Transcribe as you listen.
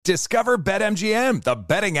Discover BetMGM, the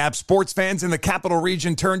betting app sports fans in the capital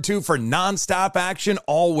region turn to for nonstop action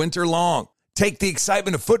all winter long. Take the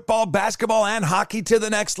excitement of football, basketball, and hockey to the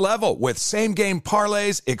next level with same-game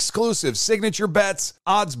parlays, exclusive signature bets,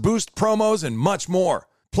 odds boost promos, and much more.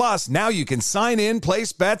 Plus, now you can sign in,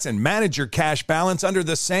 place bets, and manage your cash balance under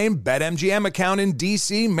the same BetMGM account in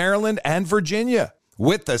D.C., Maryland, and Virginia.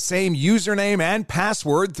 With the same username and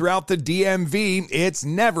password throughout the DMV, it's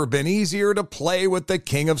never been easier to play with the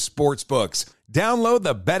king of sportsbooks. Download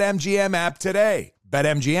the BetMGM app today.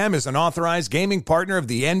 BetMGM is an authorized gaming partner of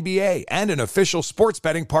the NBA and an official sports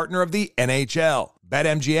betting partner of the NHL.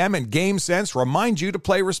 BetMGM and GameSense remind you to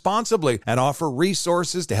play responsibly and offer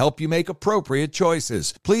resources to help you make appropriate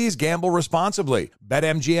choices. Please gamble responsibly.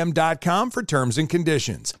 BetMGM.com for terms and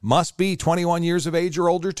conditions. Must be 21 years of age or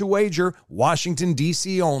older to wager. Washington,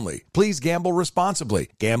 D.C. only. Please gamble responsibly.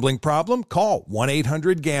 Gambling problem? Call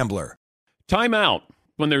 1-800-GAMBLER. Timeout.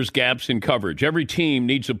 When there's gaps in coverage, every team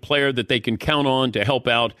needs a player that they can count on to help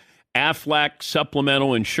out. Aflac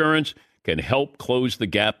Supplemental Insurance can help close the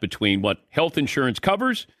gap between what health insurance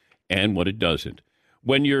covers and what it doesn't.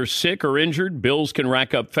 When you're sick or injured, bills can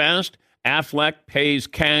rack up fast. Aflac pays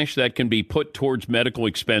cash that can be put towards medical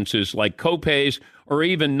expenses like copays or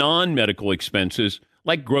even non-medical expenses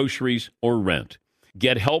like groceries or rent.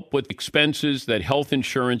 Get help with expenses that health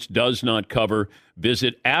insurance does not cover.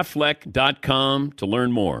 Visit Aflac.com to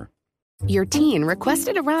learn more. Your teen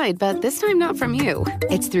requested a ride, but this time not from you.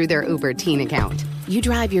 It's through their Uber teen account. You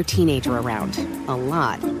drive your teenager around, a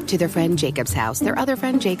lot, to their friend Jacob's house, their other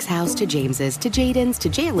friend Jake's house, to James's, to Jaden's, to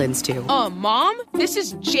Jalen's, to... Mom? This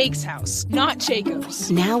is Jake's house, not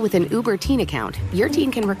Jacob's. Now with an Uber teen account, your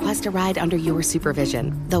teen can request a ride under your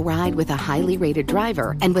supervision. They'll ride with a highly rated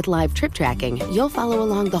driver, and with live trip tracking, you'll follow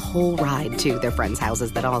along the whole ride to their friends'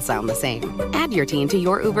 houses that all sound the same. Add your teen to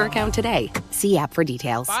your Uber account today. See app for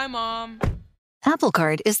details. Bye, Mom. Apple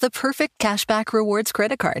Card is the perfect cashback rewards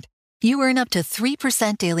credit card. You earn up to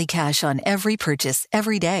 3% daily cash on every purchase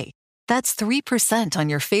every day. That's 3% on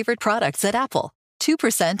your favorite products at Apple,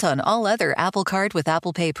 2% on all other Apple Card with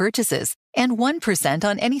Apple Pay purchases, and 1%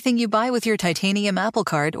 on anything you buy with your titanium Apple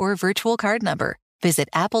Card or virtual card number. Visit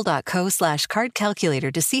apple.co/card calculator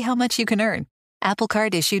to see how much you can earn. Apple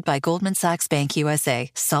Card issued by Goldman Sachs Bank USA,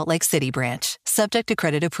 Salt Lake City branch. Subject to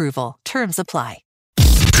credit approval. Terms apply.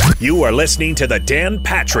 You are listening to The Dan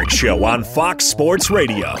Patrick Show on Fox Sports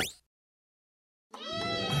Radio.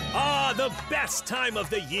 The best time of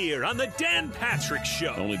the year on The Dan Patrick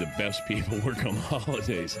Show. Only the best people work on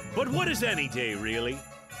holidays. But what is any day, really,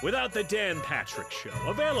 without The Dan Patrick Show?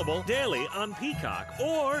 Available daily on Peacock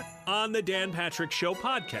or on The Dan Patrick Show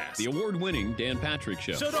podcast. The award-winning Dan Patrick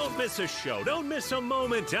Show. So don't miss a show. Don't miss a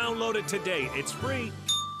moment. Download it today. It's free.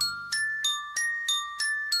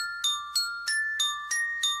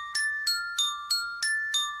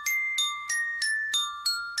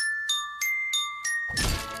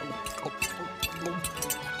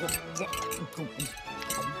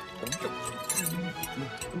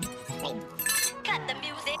 Cut the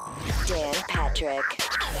music. Dan Patrick.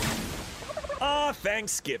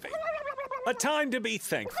 Thanksgiving. A time to be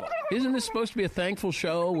thankful. Isn't this supposed to be a thankful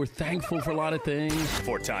show? We're thankful for a lot of things.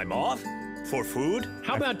 For time off, for food.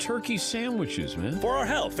 How about turkey sandwiches, man? For our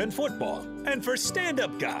health and football. And for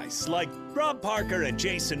stand-up guys like Rob Parker and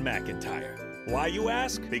Jason McIntyre. Why, you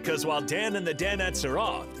ask? Because while Dan and the Danettes are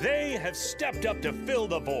off, they have stepped up to fill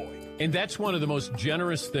the void. And that's one of the most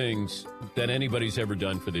generous things that anybody's ever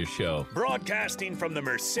done for this show. Broadcasting from the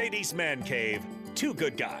Mercedes Man Cave, two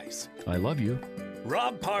good guys. I love you.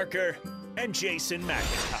 Rob Parker and Jason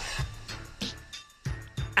McIntyre.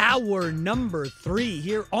 Hour number 3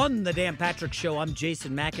 here on the Dan Patrick Show. I'm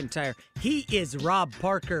Jason McIntyre. He is Rob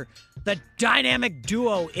Parker, the dynamic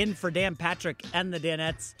duo in for Dan Patrick and the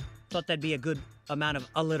Danettes. Thought that'd be a good amount of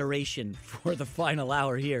alliteration for the final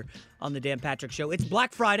hour here on the Dan Patrick Show. It's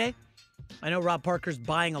Black Friday. I know Rob Parker's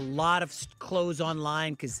buying a lot of clothes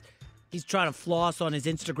online because he's trying to floss on his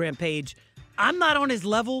Instagram page. I'm not on his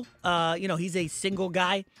level. He's a single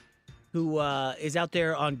guy who is out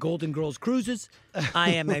there on Golden Girls cruises.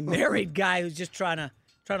 I am a married guy who's just trying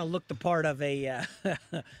to look the part of a as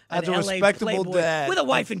a LA respectable playboy dad with a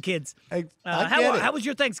wife and kids. How was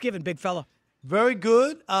your Thanksgiving, big fella? Very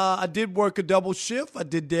good. I did work a double shift. I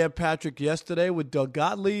did Dan Patrick yesterday with Doug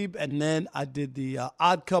Gottlieb, and then I did the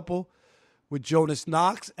Odd Couple with Jonas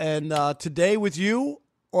Knox, and today with you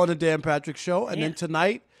on the Dan Patrick Show, and then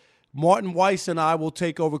tonight, Martin Weiss and I will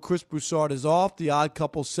take over. Chris Broussard is off. The Odd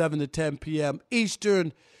Couple, 7 to 10 p.m.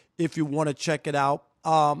 Eastern, if you want to check it out.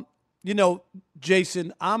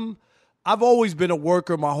 Jason, I'm I've always been a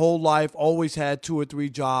worker my whole life, always had 2 or 3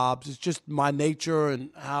 jobs. It's just my nature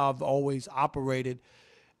and how I've always operated.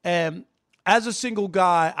 And as a single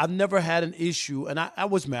guy, I've never had an issue, and I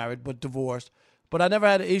was married but divorced, but I never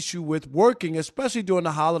had an issue with working, especially during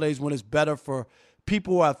the holidays when it's better for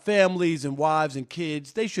people who have families and wives and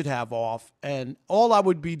kids. They should have off. And all I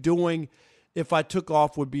would be doing if I took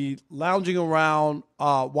off would be lounging around,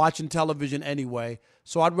 watching television anyway.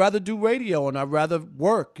 So I'd rather do radio and I'd rather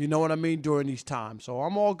work, you know what I mean, during these times. So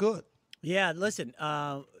I'm all good. Yeah, listen,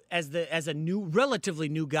 as a relatively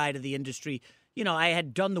new guy to the industry, I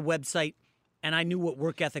had done the website and I knew what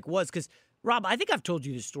work ethic was. Because, Rob, I think I've told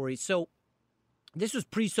you this story. So this was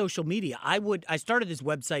pre-social media. I started this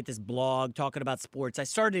website, this blog, talking about sports. I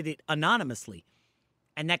started it anonymously.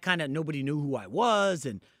 And that kind of, nobody knew who I was.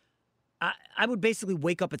 And I would basically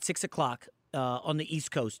wake up at 6 o'clock on the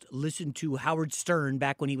East Coast, listen to Howard Stern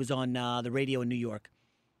back when he was on the radio in New York.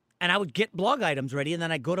 And I would get blog items ready, and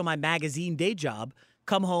then I'd go to my magazine day job,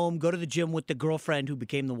 come home, go to the gym with the girlfriend who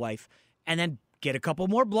became the wife, and then get a couple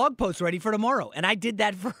more blog posts ready for tomorrow. And I did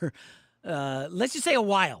that for, let's just say, a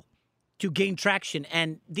while to gain traction.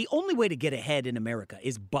 And the only way to get ahead in America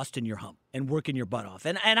is busting your hump and working your butt off.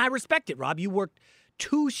 And I respect it, Rob. You worked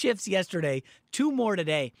 2 shifts yesterday, 2 more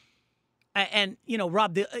today. And,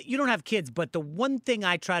 Rob, you don't have kids, but the one thing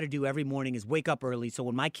I try to do every morning is wake up early so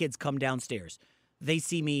when my kids come downstairs, they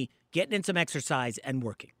see me getting in some exercise and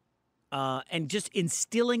working. And just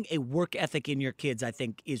instilling a work ethic in your kids, I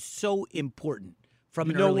think, is so important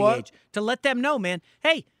from an early age. To let them know, man,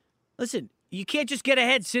 hey, listen, you can't just get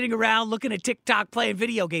ahead sitting around looking at TikTok playing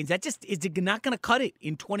video games. That just is not going to cut it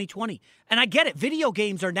in 2020. And I get it. Video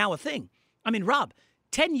games are now a thing. I mean, Rob,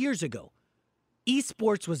 10 years ago,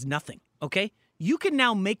 esports was nothing. Okay? You can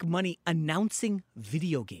now make money announcing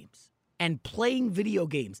video games and playing video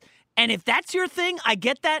games. And if that's your thing, I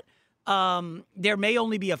get that. There may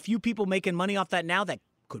only be a few people making money off that now. That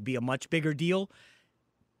could be a much bigger deal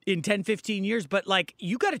in 10, 15 years. But,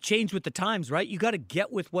 you got to change with the times, right? You got to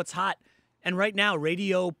get with what's hot. And right now,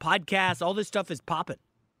 radio, podcasts, all this stuff is popping.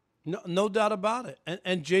 No doubt about it.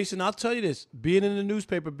 And Jason, I'll tell you this. Being in the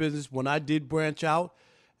newspaper business, when I did branch out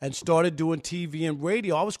and started doing TV and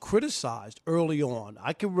radio, I was criticized early on.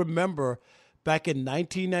 I can remember back in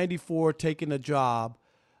 1994 taking a job.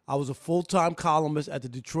 I was a full-time columnist at the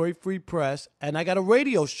Detroit Free Press, and I got a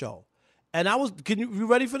radio show. And you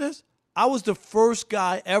ready for this? I was the first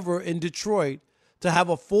guy ever in Detroit to have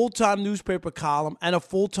a full-time newspaper column and a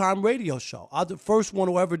full-time radio show. I was the first one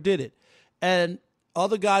who ever did it. And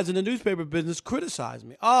other guys in the newspaper business criticized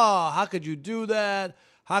me. Oh, how could you do that?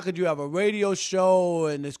 How could you have a radio show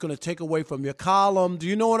and it's going to take away from your column? Do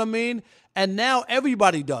you know what I mean? And now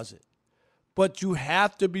everybody does it. But you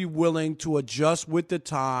have to be willing to adjust with the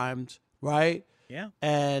times, right? Yeah.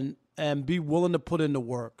 And be willing to put in the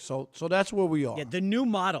work. So that's where we are. Yeah, the new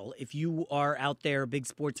model, if you are out there, a big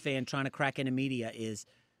sports fan trying to crack into media, is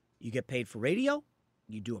you get paid for radio,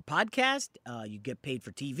 you do a podcast, you get paid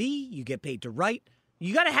for TV, you get paid to write.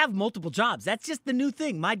 You got to have multiple jobs. That's just the new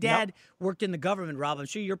thing. My dad worked in the government, Rob. I'm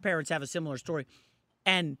sure your parents have a similar story.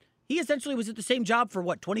 And he essentially was at the same job for,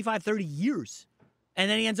 25, 30 years. And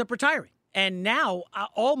then he ends up retiring. And now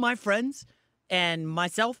all my friends and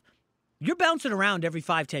myself, you're bouncing around every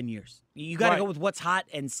 5, 10 years. You got to go with what's hot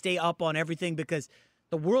and stay up on everything because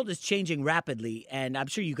the world is changing rapidly. And I'm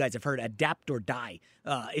sure you guys have heard adapt or die.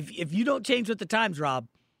 If you don't change with the times, Rob,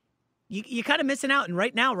 you're kind of missing out. And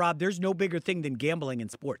right now, Rob, there's no bigger thing than gambling in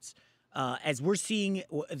sports. As we're seeing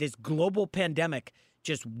this global pandemic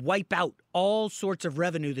just wipe out all sorts of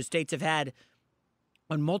revenue the states have had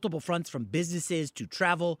on multiple fronts, from businesses to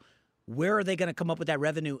travel. Where are they going to come up with that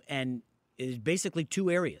revenue? And it's basically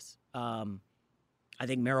 2 areas. I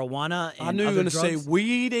think marijuana and I knew you were going to say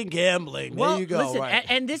weed and gambling. Well, there you go. Listen, right.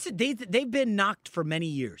 and they've been knocked for many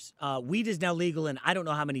years. Weed is now legal in I don't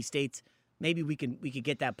know how many states. Maybe we could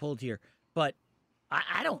get that pulled here, but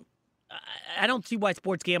I don't see why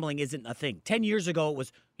sports gambling isn't a thing. 10 years ago, it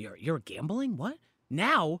was you're gambling. What?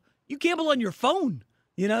 Now you gamble on your phone.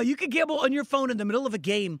 You could gamble on your phone in the middle of a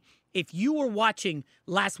game. If you were watching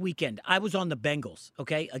last weekend, I was on the Bengals,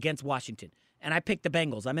 against Washington, and I picked the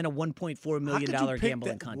Bengals. I'm in a $1.4 million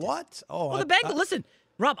gambling contest. What? Oh, well, the Bengals. Listen,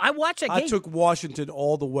 Rob, I watched that game. I took Washington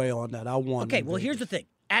all the way on that. I won. Okay, well, here's the thing.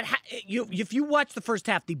 If you watch the first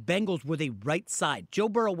half, the Bengals were the right side. Joe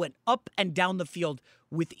Burrow went up and down the field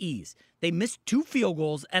with ease. They missed 2 field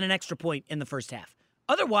goals and an extra point in the first half.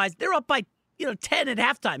 Otherwise, they're up by 10 at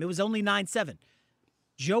halftime. It was only 9-7.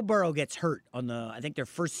 Joe Burrow gets hurt on I think their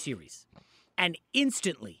first series. And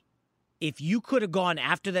instantly, if you could have gone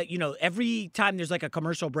after that, every time there's like a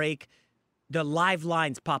commercial break, the live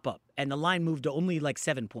lines pop up, and the line moved to only like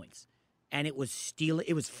 7 points. And it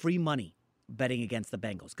was free money betting against the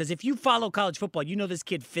Bengals. Because if you follow college football, you know this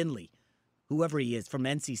kid Finley, whoever he is from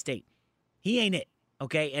NC State. He ain't it,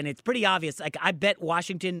 okay? And it's pretty obvious. Like, I bet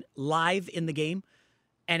Washington live in the game,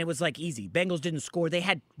 and it was like easy. Bengals didn't score. They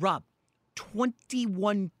had, Rob,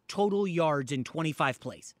 21 total yards in 25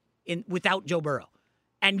 plays without Joe Burrow.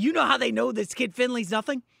 And you know how they know this kid Finley's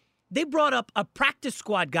nothing? They brought up a practice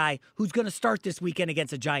squad guy who's going to start this weekend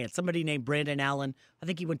against the Giants, somebody named Brandon Allen. I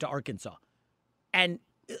think he went to Arkansas. And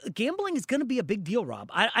gambling is going to be a big deal, Rob.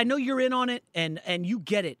 I know you're in on it, and you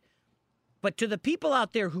get it. But to the people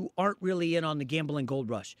out there who aren't really in on the gambling gold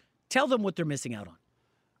rush, tell them what they're missing out on.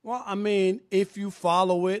 Well, I mean, if you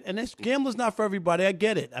follow it, and gambling's not for everybody, I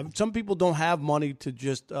get it. Some people don't have money to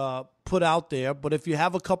just put out there, but if you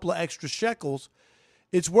have a couple of extra shekels,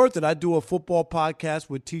 it's worth it. I do a football podcast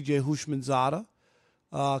with TJ Hushmanzada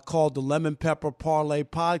called the Lemon Pepper Parlay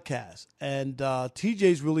Podcast. And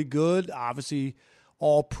TJ's really good, obviously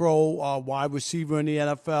all-pro wide receiver in the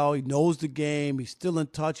NFL. He knows the game. He's still in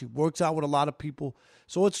touch. He works out with a lot of people.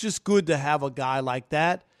 So it's just good to have a guy like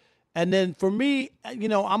that. And then for me, you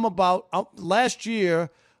know, last year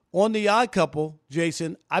on the Odd Couple,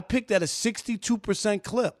 Jason, I picked at a 62%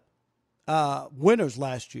 clip winners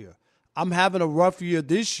last year. I'm having a rough year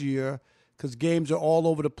this year because games are all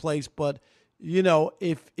over the place. But, you know,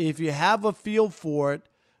 if you have a feel for it,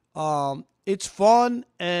 it's fun.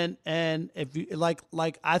 And if you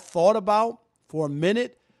like I thought about for a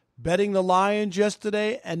minute betting the Lions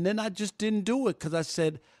yesterday, and then I just didn't do it because I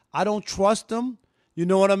said I don't trust them. You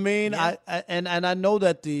know what I mean? Yeah. I know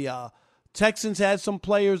that the Texans had some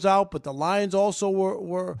players out, but the Lions also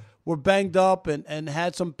were banged up and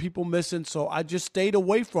had some people missing. So I just stayed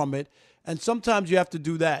away from it. And sometimes you have to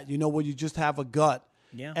do that, you know, where you just have a gut.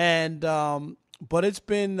 Yeah. And but it's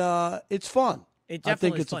been it's fun. It definitely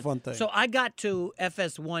I think it's fun. A fun thing. So I got to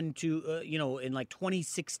FS1 in like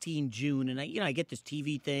 2016 June, and I get this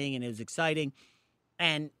TV thing, and it was exciting,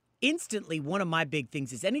 and instantly one of my big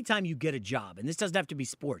things is anytime you get a job, and this doesn't have to be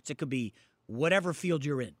sports, it could be whatever field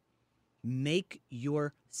you're in, make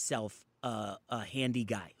yourself a handy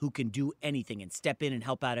guy who can do anything and step in and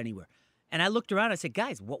help out anywhere. And I looked around, I said,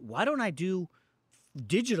 guys, why don't I do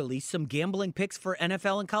digitally some gambling picks for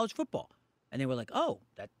NFL and college football? And they were like, oh,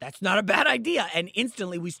 that's not a bad idea. And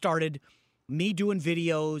instantly we started me doing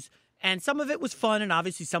videos, and some of it was fun, and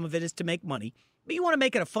obviously some of it is to make money. But you want to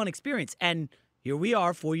make it a fun experience. And here we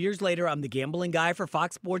are, 4 years later. I'm the gambling guy for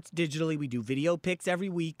Fox Sports digitally. We do video picks every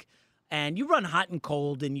week. And you run hot and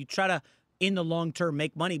cold, and you try to, in the long term,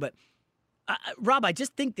 make money. But, Rob, I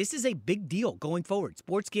just think this is a big deal going forward.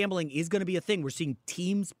 Sports gambling is going to be a thing. We're seeing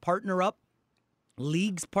teams partner up.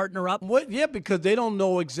 Leagues partner up. Yeah, because they don't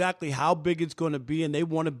know exactly how big it's going to be, and they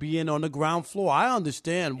want to be in on the ground floor. I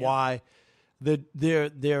understand why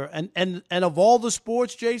they're and of all the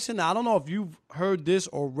sports, Jason, I don't know if you've heard this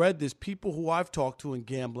or read this. People who I've talked to in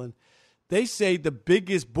gambling, they say the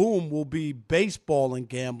biggest boom will be baseball and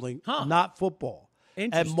gambling, not football.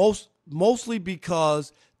 And mostly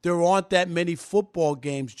because there aren't that many football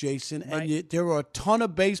games, Jason, right. And there are a ton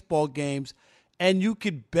of baseball games. And you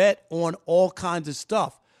could bet on all kinds of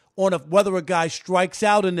stuff, on whether a guy strikes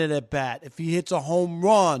out in an at-bat, if he hits a home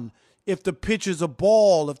run, if the pitch is a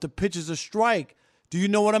ball, if the pitch is a strike. Do you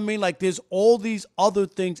know what I mean? Like, there's all these other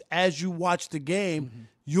things as you watch the game,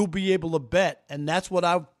 you'll be able to bet. And that's what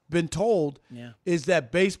I've been told, is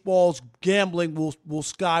that baseball's gambling will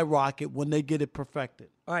skyrocket when they get it perfected.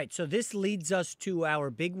 All right, so this leads us to our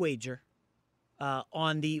big wager.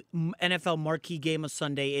 On the NFL marquee game of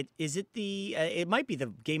Sunday. It might be the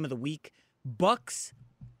game of the week, Bucks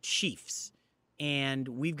Chiefs. And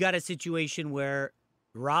we've got a situation where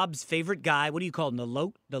Rob's favorite guy, what do you call him? The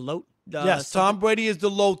LOAT? Yes, Tom Brady is the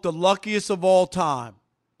LOAT, the luckiest of all time.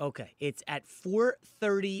 Okay, it's at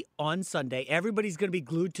 4:30 on Sunday. Everybody's going to be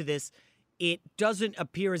glued to this. It doesn't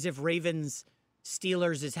appear as if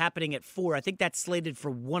Ravens-Steelers is happening at 4. I think that's slated for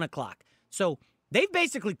 1 o'clock. So they've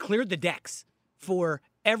basically cleared the decks for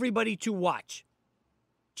everybody to watch.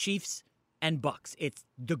 Chiefs and Bucks. It's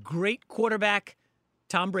the great quarterback,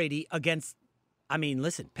 Tom Brady, against,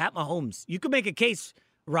 listen, Pat Mahomes. You could make a case,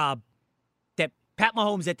 Rob, that Pat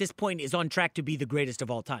Mahomes at this point is on track to be the greatest of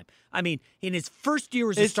all time. In his first year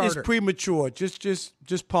as a starter. It's premature. Just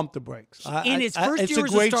pump the brakes. In his first year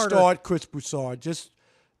as a starter. It's a great start, Chris Broussard. Just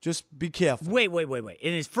be careful. Wait.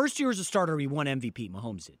 In his first year as a starter, he won MVP,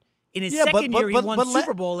 Mahomes did. In his second year, he won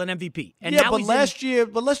Super Bowl and MVP. And now last year,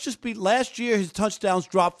 his touchdowns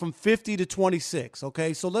dropped from 50 to 26,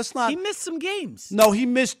 okay? So let's not... He missed some games. No, he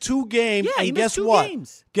missed 2 games. Yeah, and he missed 2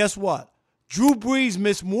 games. Guess what? Drew Brees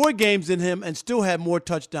missed more games than him and still had more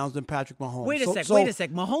touchdowns than Patrick Mahomes. Wait a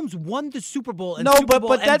sec. Mahomes won the Super Bowl and no, Super Bowl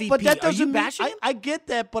that, MVP. but that doesn't Are you mean bashing him? I get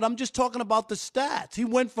that, but I'm just talking about the stats. He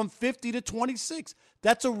went from 50 to 26.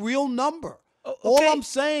 That's a real number. Okay. All I'm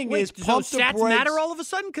saying is pump so the stats brakes. matter all of a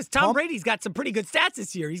sudden? Because Tom Brady's got some pretty good stats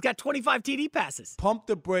this year. He's got 25 TD passes. Pump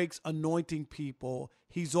the brakes, anointing people.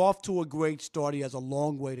 He's off to a great start. He has a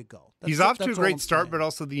long way to go. He's off to a great start, but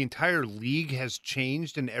also the entire league has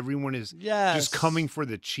changed, and everyone is just coming for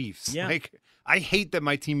the Chiefs. Yeah. Like, I hate that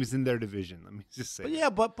my team is in their division. Let me just say.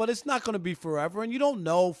 But it's not going to be forever, and you don't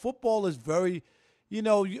know. Football is very,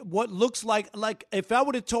 what looks like if I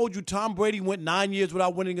would have told you Tom Brady went 9 years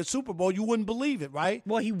without winning a Super Bowl, you wouldn't believe it, right?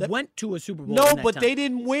 Well, he went to a Super Bowl. No, but they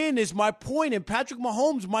didn't win. Is my point. And Patrick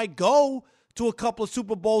Mahomes might go to a couple of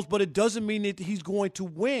Super Bowls, but it doesn't mean that he's going to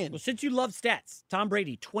win. Well, since you love stats, Tom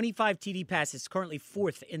Brady, 25 TD passes, currently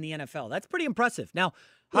 4th in the NFL. That's pretty impressive. Now,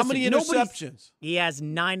 how many interceptions? He has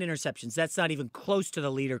 9 interceptions. That's not even close to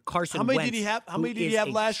the leader, Carson Wentz. How many did he have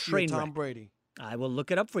last year, Tom Brady? I will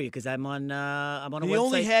look it up for you because I'm on a website. He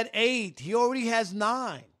only had 8. He already has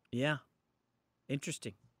 9. Yeah.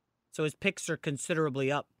 Interesting. So his picks are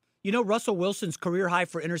considerably up. You know, Russell Wilson's career high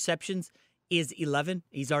for interceptions is 11.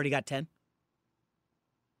 He's already got 10.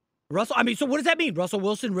 So what does that mean? Russell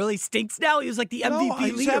Wilson really stinks now? He was like the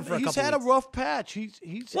MVP leader for a couple weeks. He's had a rough patch.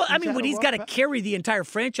 When he's got to carry the entire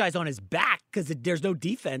franchise on his back because there's no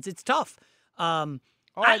defense, it's tough. All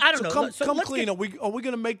right, I don't know. Come clean. Are we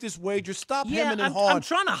going to make this wager? Stop hemming and hard. I'm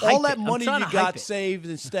trying to hype all that money you got it. saved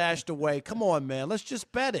and stashed away. Come on, man. Let's just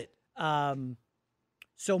bet it.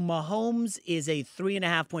 So Mahomes is a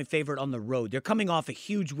 3.5-point favorite on the road. They're coming off a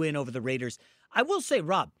huge win over the Raiders. I will say,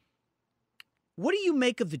 Rob, what do you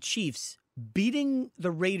make of the Chiefs beating the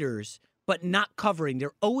Raiders but not covering?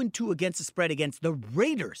 They're 0-2 against the spread against the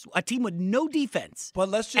Raiders, a team with no defense. But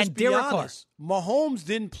let's just be honest. Mahomes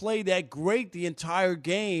didn't play that great the entire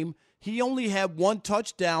game. He only had 1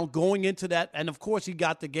 touchdown going into that, and of course he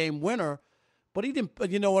got the game winner. But he didn't.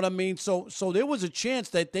 You know what I mean? So there was a chance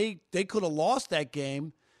that they could have lost that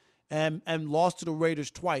game, and lost to the Raiders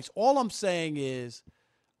twice. All I'm saying is,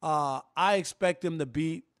 I expect them to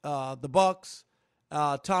beat the Bucs.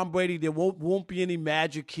 Tom Brady, there won't be any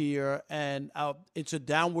magic here, and it's a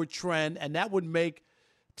downward trend, and that would make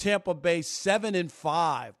Tampa Bay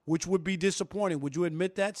 7-5, which would be disappointing. Would you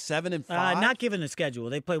admit that? 7-5? Not given the schedule.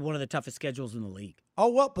 They play one of the toughest schedules in the league. Oh,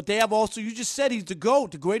 well, but they have also, you just said he's the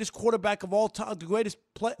GOAT, the greatest quarterback of all time, the greatest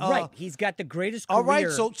play. Right, he's got the greatest career all right,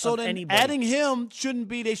 so then anybody. Adding him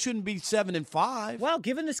they shouldn't be 7-5. Well,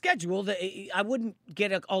 given the schedule, I wouldn't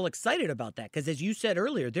get all excited about that because, as you said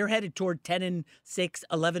earlier, they're headed toward 10-6,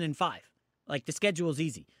 11-5. Like, the schedule is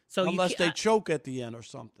easy. So unless they choke at the end or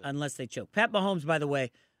something. Unless they choke. Pat Mahomes, by the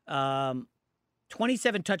way,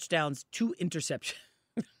 27 touchdowns, 2 interceptions.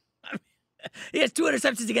 He has 2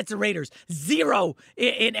 interceptions against the Raiders, 0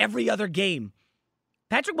 in every other game.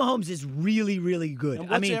 Patrick Mahomes is really, really good. And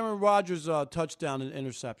what's Aaron Rodgers' touchdown and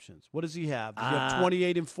interceptions? What does he have? Does he have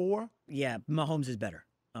 28 and 4? Yeah, Mahomes is better.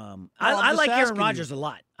 I like Aaron Rodgers a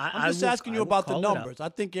lot. I'm just asking you about the numbers. I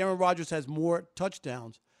think Aaron Rodgers has more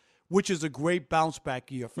touchdowns, which is a great bounce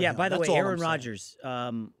back year for him. Yeah, by the way, Aaron Rodgers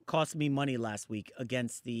cost me money last week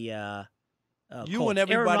against the you Colts. and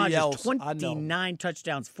everybody Aaron Rodgers, else. 29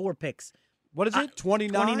 touchdowns, 4 picks. What is it,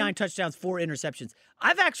 29? 29 touchdowns, 4 interceptions.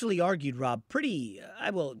 I've actually argued, Rob, I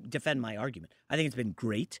will defend my argument. I think it's been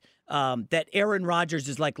great that Aaron Rodgers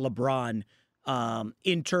is like LeBron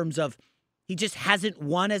in terms of he just hasn't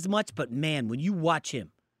won as much, but man, when you watch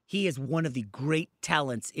him, he is one of the great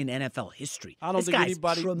talents in NFL history. I don't think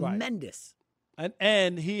anybody tremendous. Right.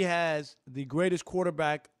 And he has the greatest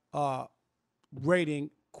quarterback rating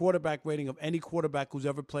of any quarterback who's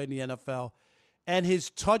ever played in the NFL. And his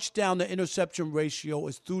touchdown to interception ratio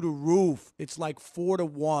is through the roof. It's like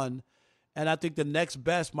 4-1. And I think the next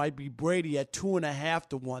best might be Brady at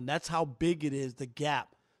 2.5-1. That's how big it is, the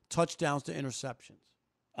gap, touchdowns to interceptions.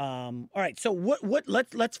 All right, so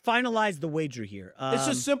let's finalize the wager here. It's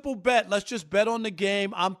a simple bet. Let's just bet on the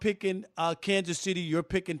game. I'm picking Kansas City. You're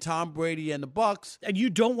picking Tom Brady and the Bucs. And you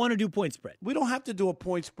don't want to do point spread. We don't have to do a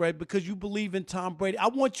point spread because you believe in Tom Brady. I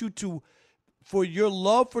want you to, for your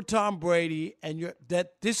love for Tom Brady and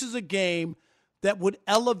that this is a game that would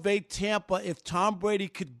elevate Tampa if Tom Brady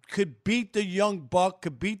could beat the young buck,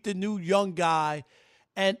 could beat the new young guy,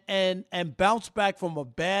 and bounce back from a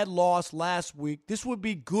bad loss last week. This would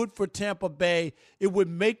be good for Tampa Bay. It would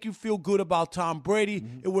make you feel good about Tom Brady.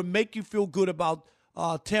 Mm-hmm. It would make you feel good about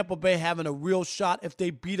Tampa Bay having a real shot if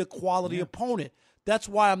they beat a quality opponent. That's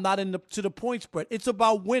why I'm not to the point spread. It's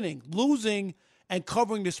about winning. Losing and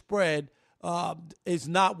covering the spread is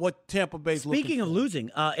not what Tampa Bay's looking for. Speaking of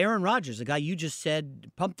losing, Aaron Rodgers, the guy you just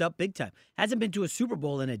said pumped up big time, hasn't been to a Super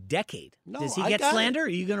Bowl in a decade. No, Does he get slander? Are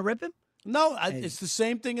you going to rip him? No, it's the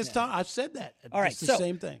same thing as Tom. I've said that. All right, it's the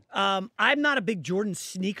same thing. I'm not a big Jordan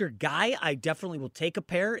sneaker guy. I definitely will take a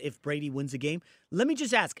pair if Brady wins a game. Let me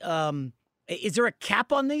just ask, is there a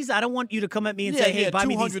cap on these? I don't want you to come at me and say, hey, buy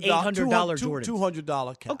me these $800 Jordans.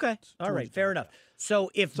 $200 cap. Okay, all right, fair enough.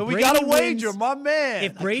 So we got a wager, my man.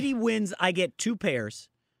 If Brady wins, I get 2 pairs,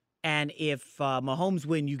 and if Mahomes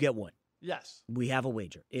win, you get 1. Yes. We have a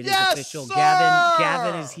wager. It is yes, official. Sir!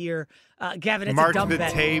 Gavin is here. Gavin, it's Mark a dumb the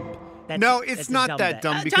bet. tape. No, it's not that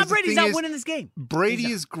dumb. Because Tom Brady's not winning this game.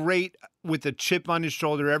 Brady is great with a chip on his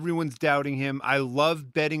shoulder. Everyone's doubting him. I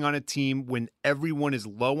love betting on a team when everyone is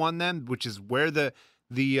low on them, which is where the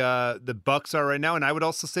Bucs are right now. And I would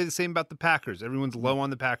also say the same about the Packers. Everyone's low on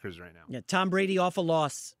the Packers right now. Yeah, Tom Brady off a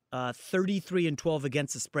loss, 33-12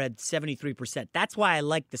 against the spread, 73%. That's why I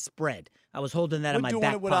like the spread. I was holding that in my back pocket. We're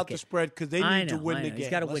doing it without the spread because they need to win the game. He's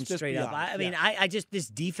got to win straight up. I mean, I just this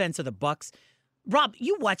defense of the Bucs. Rob,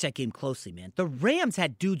 you watch that game closely, man. The Rams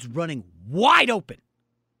had dudes running wide open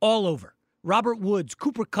all over. Robert Woods,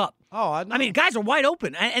 Cooper Kupp. Oh, I know. I mean, guys are wide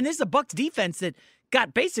open. And this is a Bucs defense that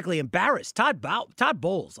got basically embarrassed. Todd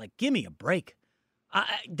Bowles, like, give me a break.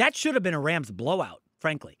 That should have been a Rams blowout,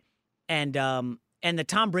 frankly. And the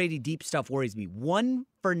Tom Brady deep stuff worries me. 1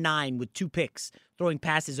 for 9 with 2 picks, throwing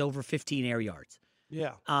passes over 15 air yards.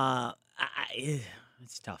 Yeah.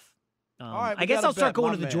 It's tough. All right, I guess I'll start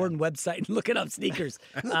going to the Jordan website and looking up sneakers.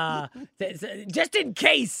 Just in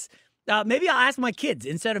case. Maybe I'll ask my kids.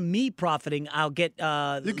 Instead of me profiting, I'll get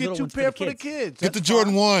you get 2 pair for the kids. Get the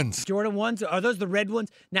Jordan 1s. Jordan 1s? Are those the red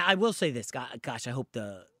ones? Now, I will say this. Gosh, I hope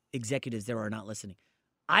the executives there are not listening.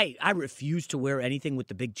 I refuse to wear anything with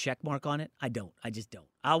the big check mark on it. I don't. I just don't.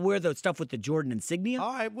 I'll wear the stuff with the Jordan insignia.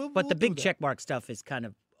 All right, but the big check mark stuff is kind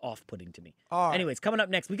of off-putting to me. All right. Anyways, coming up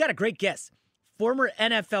next, we got a great guest. Former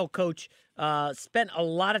NFL coach, spent a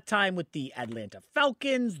lot of time with the Atlanta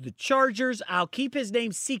Falcons, the Chargers. I'll keep his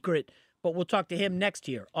name secret, but we'll talk to him next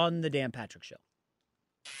here on The Dan Patrick Show.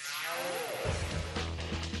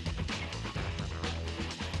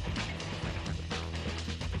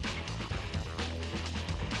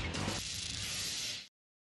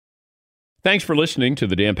 Thanks for listening to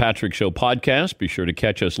the Dan Patrick Show podcast. Be sure to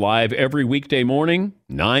catch us live every weekday morning,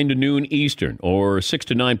 9 to noon Eastern or 6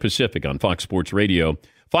 to 9 Pacific on Fox Sports Radio.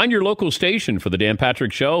 Find your local station for the Dan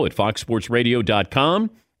Patrick Show at foxsportsradio.com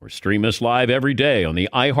or stream us live every day on the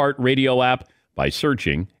iHeartRadio app by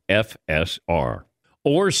searching FSR.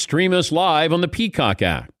 Or stream us live on the Peacock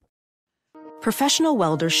app. Professional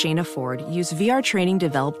welder Shayna Ford used VR training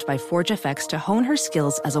developed by ForgeFX to hone her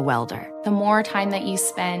skills as a welder. The more time that you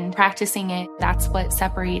spend practicing it, that's what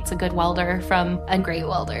separates a good welder from a great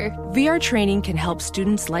welder. VR training can help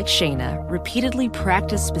students like Shayna repeatedly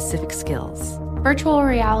practice specific skills. Virtual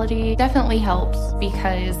reality definitely helps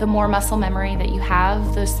because the more muscle memory that you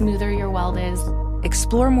have, the smoother your weld is.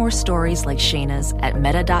 Explore more stories like Shayna's at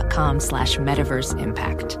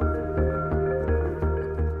meta.com/metaverseimpact.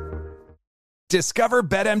 Discover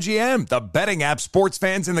BetMGM, the betting app sports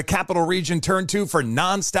fans in the capital region turn to for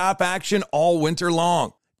nonstop action all winter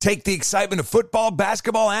long. Take the excitement of football,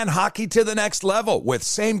 basketball, and hockey to the next level with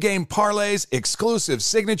same-game parlays, exclusive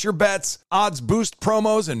signature bets, odds boost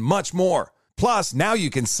promos, and much more. Plus, now you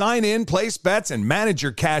can sign in, place bets, and manage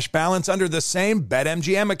your cash balance under the same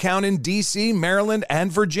BetMGM account in D.C., Maryland, and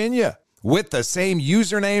Virginia. With the same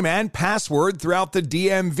username and password throughout the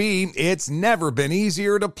DMV, it's never been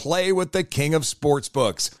easier to play with the king of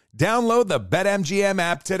sportsbooks. Download the BetMGM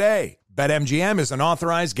app today. BetMGM is an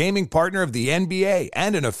authorized gaming partner of the NBA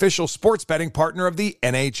and an official sports betting partner of the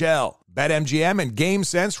NHL. BetMGM and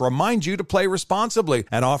GameSense remind you to play responsibly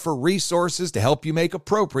and offer resources to help you make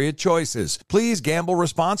appropriate choices. Please gamble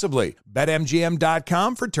responsibly.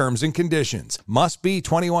 BetMGM.com for terms and conditions. Must be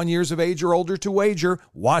 21 years of age or older to wager.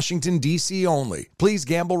 Washington, D.C. only. Please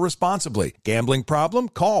gamble responsibly. Gambling problem?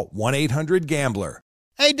 Call 1-800-GAMBLER.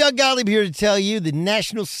 Hey, Doug Gottlieb here to tell you the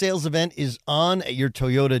national sales event is on at your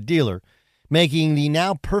Toyota dealer, making the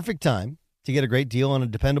now perfect time to get a great deal on a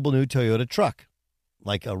dependable new Toyota truck,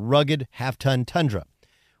 like a rugged half-ton Tundra.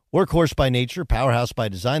 Workhorse by nature, powerhouse by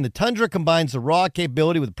design, the Tundra combines the raw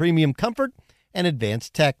capability with premium comfort and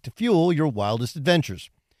advanced tech to fuel your wildest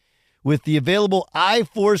adventures. With the available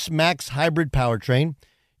iForce Max hybrid powertrain,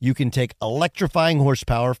 you can take electrifying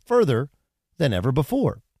horsepower further than ever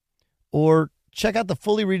before. Or check out the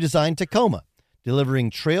fully redesigned Tacoma. Delivering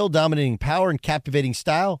trail-dominating power and captivating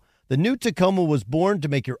style, the new Tacoma was born to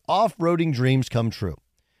make your off-roading dreams come true.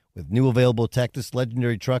 With new available tech, this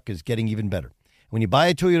legendary truck is getting even better. When you buy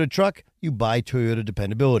a Toyota truck, you buy Toyota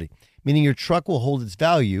dependability, meaning your truck will hold its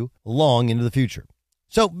value long into the future.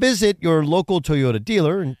 So visit your local Toyota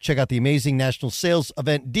dealer and check out the amazing national sales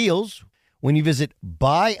event deals when you visit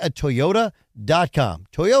buyatoyota.com.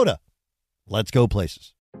 Toyota, let's go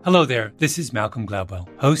places. Hello there, this is Malcolm Gladwell,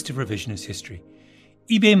 host of Revisionist History.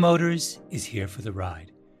 eBay Motors is here for the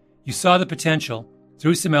ride. You saw the potential.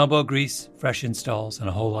 Through some elbow grease, fresh installs, and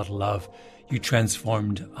a whole lot of love, you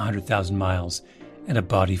transformed 100,000 miles and a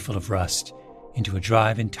body full of rust into a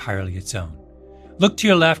drive entirely its own. Look to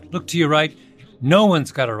your left, look to your right. No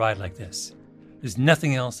one's got a ride like this. There's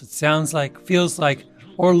nothing else that sounds like, feels like,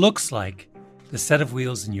 or looks like the set of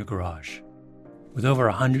wheels in your garage. With over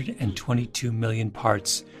 122 million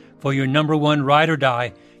parts for your number one ride or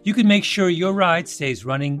die, you can make sure your ride stays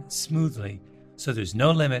running smoothly, so there's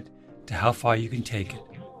no limit to how far you can take it.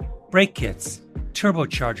 Brake kits,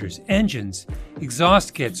 turbochargers, engines,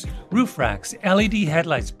 exhaust kits, roof racks, LED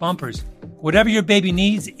headlights, bumpers, whatever your baby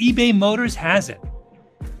needs, eBay Motors has it.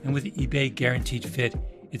 And with eBay Guaranteed Fit,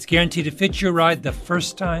 it's guaranteed to fit your ride the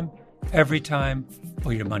first time, every time,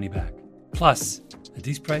 or your money back. Plus, at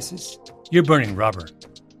these prices, you're burning rubber,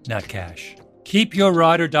 not cash. Keep your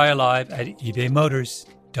ride or die alive at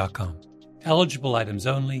ebaymotors.com. Eligible items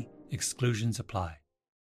only. Exclusions apply.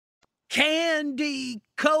 Candy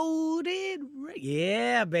coated.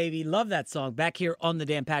 Yeah, baby. Love that song. Back here on the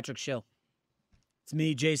Dan Patrick Show. It's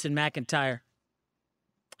me, Jason McIntyre,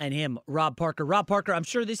 and him, Rob Parker. Rob Parker, I'm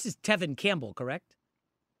sure this is Tevin Campbell, correct?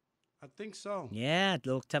 I think so. Yeah,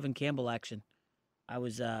 little Tevin Campbell action. I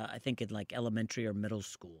was, I think, in like elementary or middle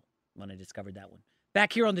school when I discovered that one.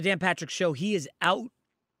 Back here on the Dan Patrick Show, he is out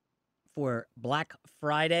for Black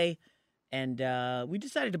Friday, and we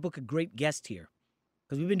decided to book a great guest here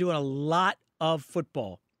because we've been doing a lot of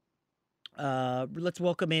football. Let's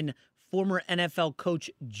welcome in former NFL coach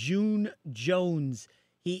June Jones.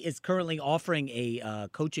 He is currently offering a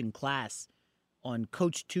coaching class on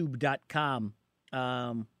CoachTube.com.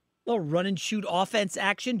 Little run and shoot offense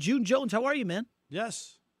action. June Jones, how are you, man?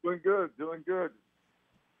 Yes. Doing good.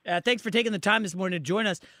 Thanks for taking the time this morning to join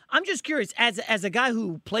us. I'm just curious, as a guy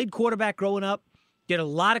who played quarterback growing up, did a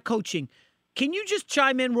lot of coaching, can you just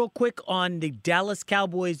chime in real quick on the Dallas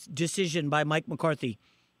Cowboys decision by Mike McCarthy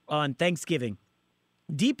on Thanksgiving,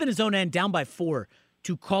 deep in his own end, down by 4,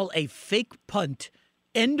 to call a fake punt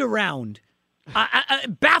end around?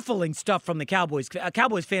 Baffling stuff from the Cowboys.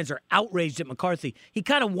 Cowboys fans are outraged at McCarthy. He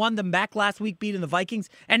kind of won them back last week, beating the Vikings,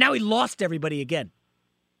 and now he lost everybody again.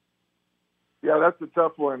 Yeah, that's a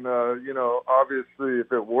tough one. Obviously,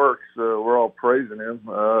 if it works, we're all praising him.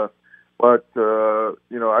 But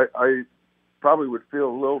I probably would feel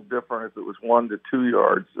a little different if it was 1 to 2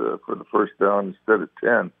 yards for the first down instead of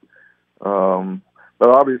 10. But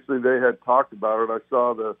obviously, they had talked about it. I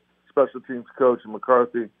saw the special teams coach and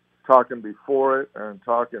McCarthy talking before it and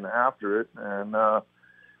talking after it. And,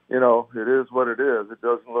 it is what it is. It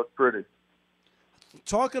doesn't look pretty.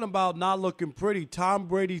 Talking about not looking pretty, Tom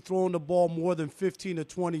Brady throwing the ball more than 15 to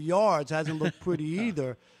 20 yards hasn't looked pretty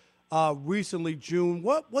either recently, June.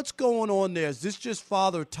 What's going on there? Is this just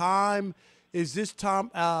Father Time? Is this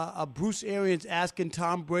Bruce Arians asking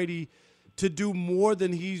Tom Brady to do more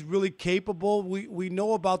than he's really capable? We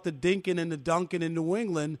know about the dinking and the dunking in New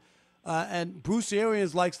England, and Bruce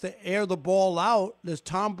Arians likes to air the ball out. Does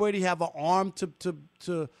Tom Brady have an arm to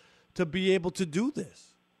be able to do this?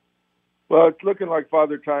 Well, it's looking like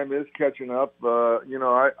Father Time is catching up.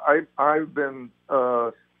 I've been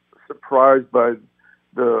surprised by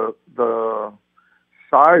the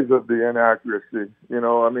size of the inaccuracy.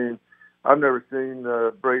 I've never seen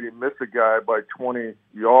Brady miss a guy by 20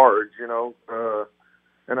 yards.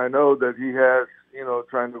 And I know that he has,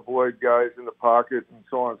 trying to avoid guys in the pocket and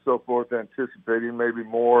so on and so forth, anticipating maybe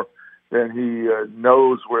more than he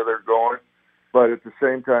knows where they're going. But at the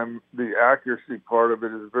same time, the accuracy part of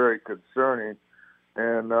it is very concerning.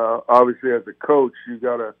 And obviously, as a coach, you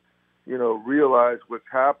got to, realize what's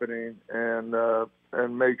happening and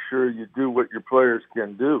make sure you do what your players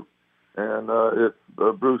can do. And if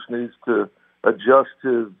Bruce needs to adjust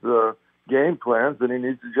his game plans, then he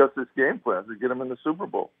needs to adjust his game plans to get him in the Super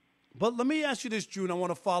Bowl. But let me ask you this, June. I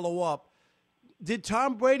want to follow up. Did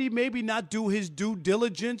Tom Brady maybe not do his due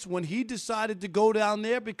diligence when he decided to go down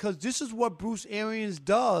there? Because this is what Bruce Arians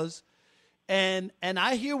does. And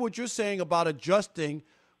I hear what you're saying about adjusting,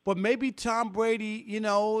 but maybe Tom Brady,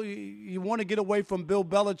 you want to get away from Bill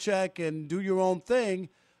Belichick and do your own thing,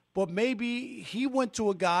 but maybe he went to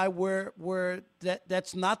a guy where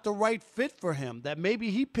that's not the right fit for him, that maybe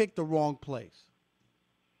he picked the wrong place.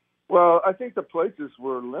 Well, I think the places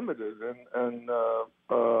were limited, and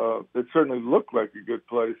it certainly looked like a good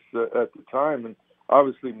place at the time. And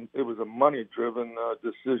obviously, it was a money-driven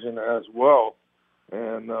decision as well.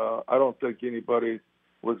 And I don't think anybody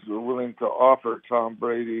was willing to offer Tom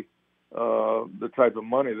Brady the type of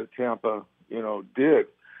money that Tampa, did.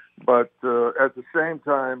 But at the same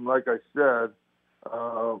time, like I said,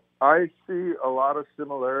 I see a lot of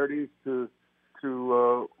similarities to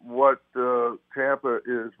what Tampa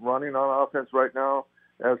is running on offense right now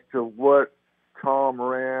as to what Tom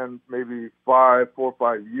ran maybe 4 or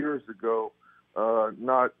 5 years ago.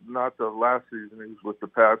 Not the last season he was with the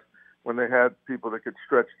Pats, when they had people that could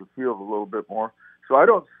stretch the field a little bit more. So I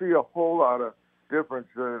don't see a whole lot of difference.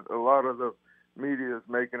 A lot of the media is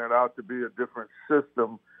making it out to be a different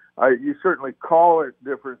system. You certainly call it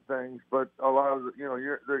different things, but a lot of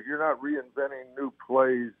you're not reinventing new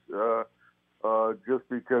plays just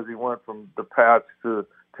because he went from the Pats to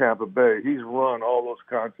Tampa Bay. He's run all those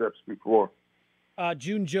concepts before.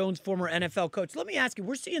 June Jones, former NFL coach. Let me ask you,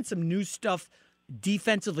 we're seeing some new stuff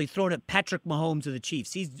defensively thrown at Patrick Mahomes of the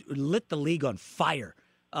Chiefs. He's lit the league on fire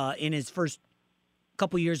in his first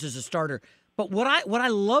couple years as a starter. But what I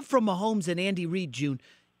love from Mahomes and Andy Reid, June,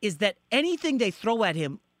 is that anything they throw at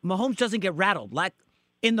him, Mahomes doesn't get rattled. Like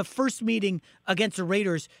in the first meeting against the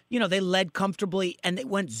Raiders, they led comfortably and they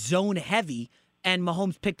went zone heavy and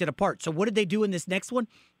Mahomes picked it apart. So what did they do in this next one?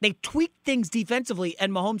 They tweaked things defensively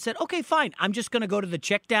and Mahomes said, okay, fine. I'm just going to go to the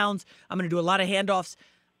checkdowns. I'm going to do a lot of handoffs.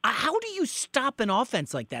 How do you stop an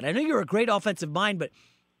offense like that? I know you're a great offensive mind, but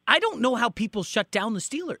I don't know how people shut down the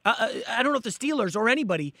Steelers. I don't know if the Steelers or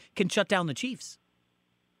anybody can shut down the Chiefs.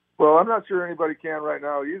 Well, I'm not sure anybody can right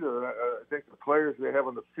now either. I think the players they have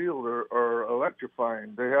on the field are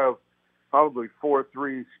electrifying. They have probably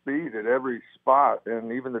 4.3 speed at every spot,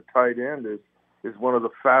 and even the tight end is one of the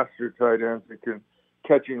faster tight ends that can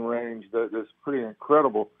catching range that is pretty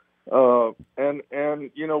incredible. And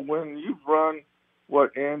when you've run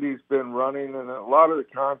what Andy's been running, and a lot of the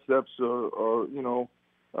concepts are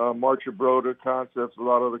Marchibroda concepts, a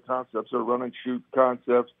lot of the concepts are run and shoot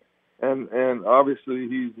concepts. And obviously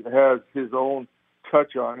he has his own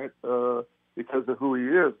touch on it because of who he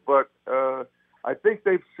is. But I think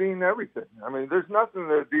they've seen everything. I mean, there's nothing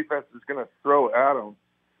that the defense is going to throw at him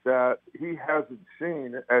that he hasn't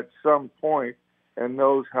seen at some point and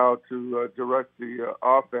knows how to direct the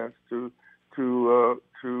offense to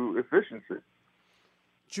efficiency.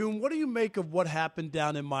 June, what do you make of what happened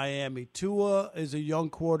down in Miami? Tua is a young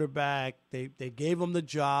quarterback. They gave him the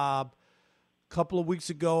job. Couple of weeks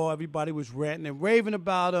ago, everybody was ranting and raving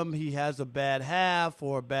about him. He has a bad half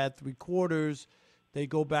or a bad 3 quarters. They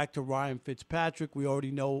go back to Ryan Fitzpatrick. We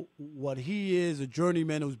already know what he is, a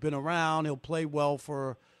journeyman who's been around. He'll play well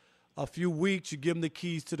for a few weeks. You give him the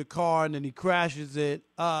keys to the car, and then he crashes it.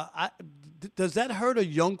 Does that hurt a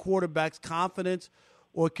young quarterback's confidence,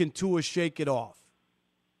 or can Tua shake it off?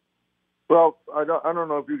 Well, I don't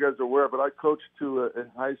know if you guys are aware, but I coached Tua in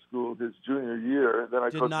high school his junior year, and then I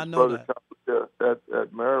coached his brother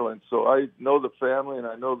at Maryland. So I know the family and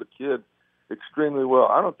I know the kid extremely well.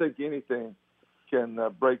 I don't think anything can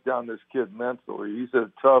break down this kid mentally. He's as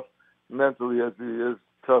tough mentally as he is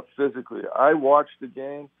tough physically. I watched the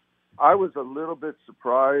game. I was a little bit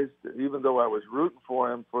surprised, even though I was rooting for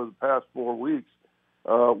him for the past 4 weeks,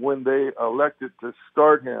 when they elected to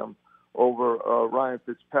start him over Ryan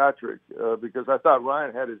Fitzpatrick because I thought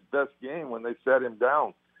Ryan had his best game when they set him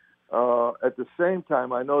down. At the same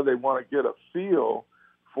time, I know they want to get a feel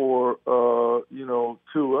for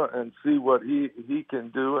Tua and see what he can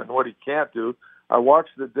do and what he can't do. I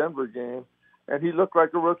watched the Denver game, and he looked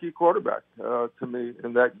like a rookie quarterback to me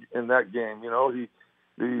in that game.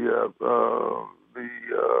 The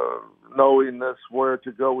knowingness where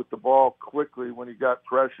to go with the ball quickly when he got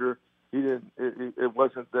pressure. It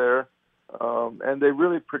wasn't there. And they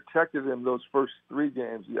really protected him those first 3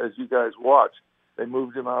 games, as you guys watched. They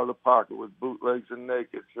moved him out of the pocket with bootlegs and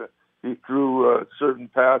nakeds. He threw certain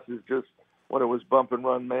passes just when it was bump and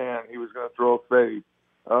run man. He was going to throw a fade,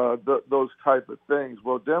 those type of things.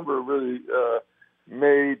 Well, Denver really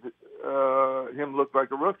made him look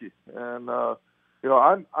like a rookie. And,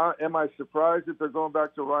 am I surprised if they're going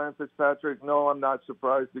back to Ryan Fitzpatrick? No, I'm not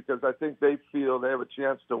surprised because I think they feel they have a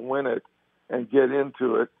chance to win it and get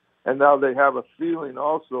into it. And now they have a feeling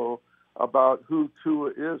also about who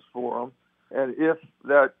Tua is for them. And if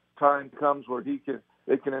that time comes where they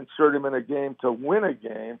can insert him in a game to win a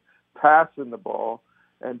game, passing the ball,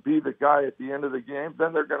 and be the guy at the end of the game,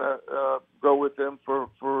 then they're going to go with him for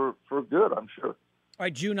good, I'm sure. All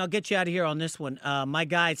right, June, I'll get you out of here on this one. My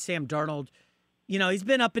guy, Sam Darnold, You know, he's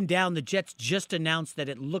been up and down. The Jets just announced that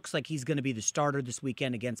it looks like he's going to be the starter this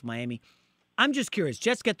weekend against Miami. I'm just curious.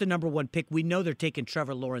 Jets get the number 1 pick. We know they're taking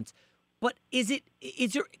Trevor Lawrence. But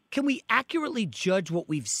can we accurately judge what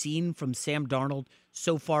we've seen from Sam Darnold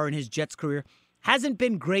so far in his Jets career? Hasn't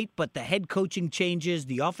been great, but the head coaching changes,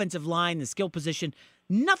 the offensive line, the skill position,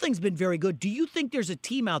 nothing's been very good. Do you think there's a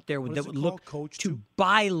team out there that would look to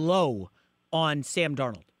buy low on Sam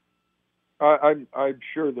Darnold? I'm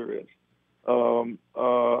sure there is. I'm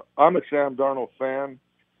a Sam Darnold fan.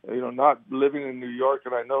 You know, not living in New York,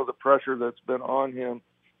 and I know the pressure that's been on him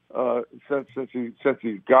since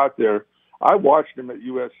he got there. I watched him at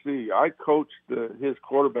USC. I coached his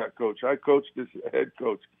quarterback coach. I coached his head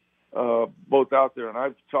coach, both out there, and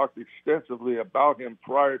I've talked extensively about him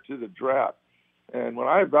prior to the draft. And when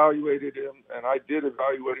I evaluated him, and I did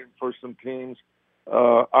evaluate him for some teams,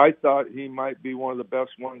 I thought he might be one of the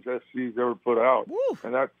best ones SC's ever put out.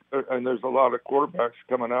 And there's a lot of quarterbacks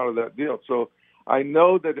coming out of that deal. So I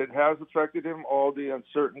know that it has affected him, all the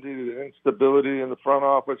uncertainty, the instability in the front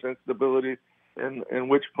office, instability in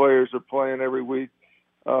which players are playing every week.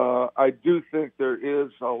 I do think there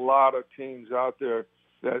is a lot of teams out there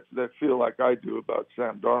that feel like I do about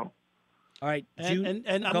Sam Darnold. All right, and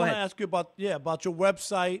I want to ask you about your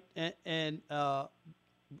website and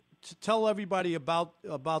to tell everybody about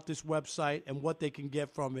this website and what they can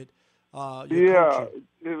get from it.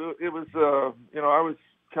 It was I was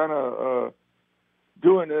kind of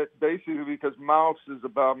doing it basically because Mouse is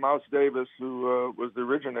about Mouse Davis, who was the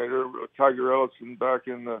originator of Tiger Ellison back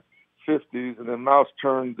in the 50s, and then Mouse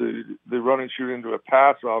turned the running shoot into a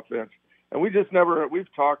pass offense. And we've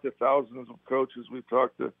talked to thousands of coaches, we've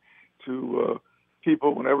talked to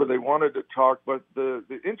people whenever they wanted to talk, but the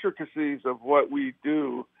intricacies of what we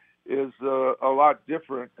do is a lot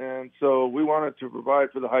different. And so we wanted to provide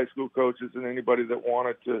for the high school coaches and anybody that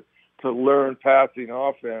wanted to learn passing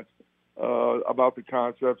offense about the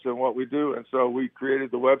concepts and what we do. And so we created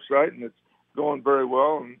the website, and it's going very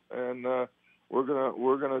well, and we're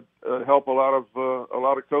gonna help a lot of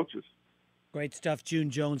coaches. Great stuff. June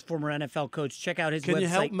Jones, former NFL coach. Check out his website. Can you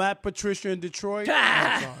help Matt Patricia in Detroit?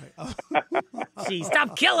 I'm sorry. Gee,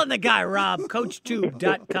 stop killing the guy, Rob.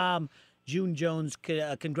 CoachTube.com. June Jones,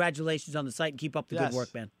 congratulations on the site, and keep up the good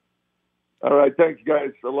work, man. All right. Thanks,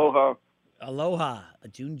 guys. Aloha. Aloha.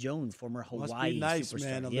 June Jones, former Hawaii Must be nice, superstar.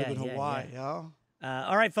 man, to live in Hawaii. Yeah.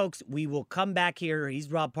 All right, folks, we will come back here.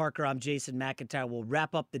 He's Rob Parker. I'm Jason McIntyre. We'll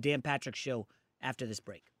wrap up the Dan Patrick Show after this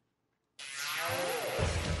break.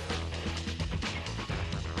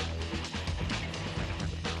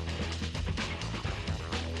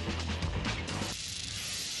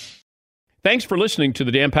 Thanks for listening to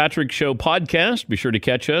the Dan Patrick Show podcast. Be sure to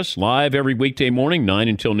catch us live every weekday morning, 9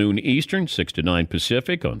 until noon Eastern, 6 to 9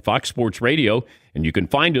 Pacific on Fox Sports Radio. And you can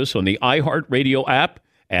find us on the iHeartRadio app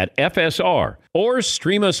at FSR or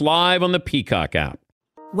stream us live on the Peacock app.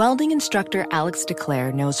 Welding instructor Alex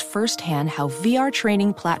DeClaire knows firsthand how VR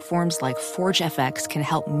training platforms like ForgeFX can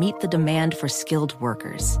help meet the demand for skilled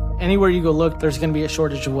workers. Anywhere you go look, there's going to be a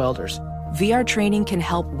shortage of welders. VR training can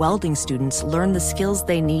help welding students learn the skills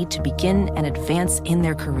they need to begin and advance in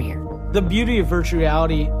their career. The beauty of virtual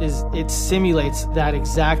reality is it simulates that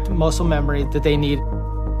exact muscle memory that they need.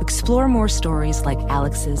 Explore more stories like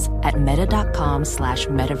Alex's at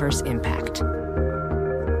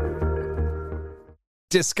meta.com/metaverseimpact.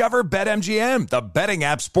 Discover BetMGM, the betting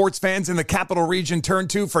app sports fans in the capital region turn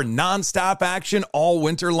to for nonstop action all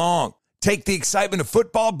winter long. Take the excitement of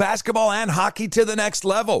football, basketball, and hockey to the next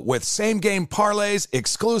level with same-game parlays,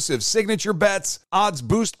 exclusive signature bets, odds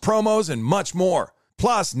boost promos, and much more.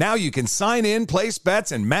 Plus, now you can sign in, place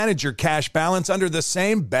bets, and manage your cash balance under the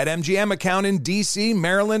same BetMGM account in D.C.,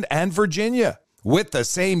 Maryland, and Virginia. With the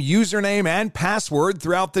same username and password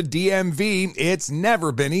throughout the DMV, it's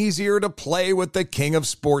never been easier to play with the king of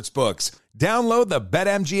sportsbooks. Download the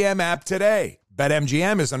BetMGM app today.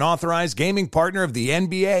 BetMGM is an authorized gaming partner of the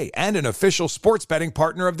NBA and an official sports betting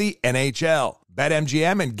partner of the NHL.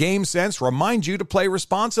 BetMGM and GameSense remind you to play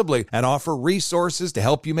responsibly and offer resources to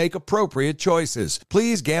help you make appropriate choices.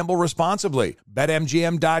 Please gamble responsibly.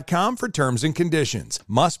 BetMGM.com for terms and conditions.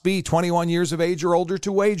 Must be 21 years of age or older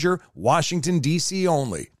to wager. Washington, D.C.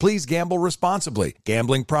 only. Please gamble responsibly.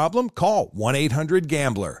 Gambling problem? Call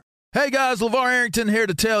 1-800-GAMBLER. Hey guys, LeVar Arrington here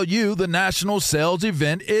to tell you the national sales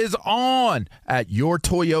event is on at your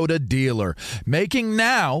Toyota dealer, making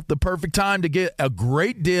now the perfect time to get a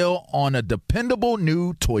great deal on a dependable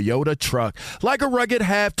new Toyota truck, like a rugged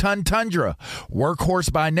half-ton Tundra. Workhorse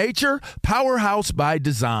by nature, powerhouse by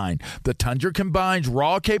design. The Tundra combines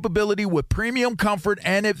raw capability with premium comfort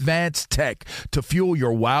and advanced tech to fuel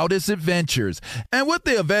your wildest adventures. And with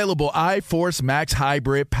the available iForce Max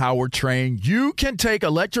Hybrid powertrain, you can take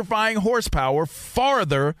electrifying horsepower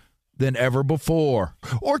farther than ever before.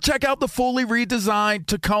 Or check out the fully redesigned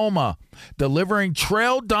Tacoma, delivering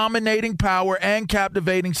trail-dominating power and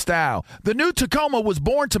captivating style. The new Tacoma was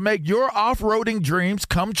born to make your off-roading dreams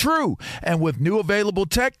come true. And with new available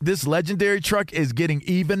tech, this legendary truck is getting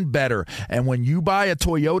even better. And when you buy a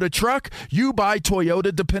Toyota truck, you buy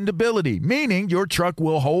Toyota dependability, meaning your truck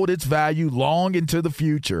will hold its value long into the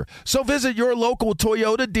future. So visit your local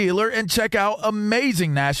Toyota dealer and check out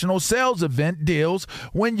amazing national sales event deals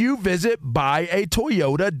when you visit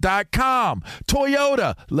buyatoyota.com.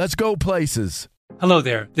 Toyota, let's go places. Hello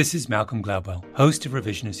there, this is Malcolm Gladwell, host of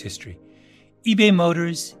Revisionist History. eBay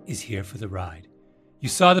Motors is here for the ride. You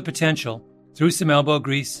saw the potential. Through some elbow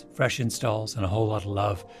grease, fresh installs, and a whole lot of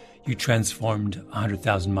love, you transformed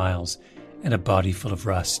 100,000 miles and a body full of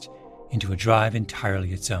rust into a drive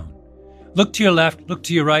entirely its own. Look to your left, look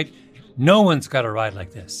to your right. No one's got a ride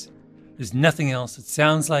like this. There's nothing else that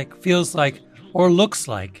sounds like, feels like, or looks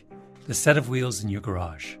like the set of wheels in your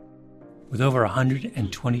garage. With over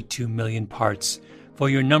 122 million parts for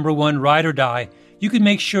your number one ride or die, you can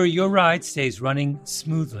make sure your ride stays running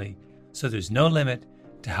smoothly, so there's no limit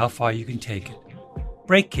to how far you can take it.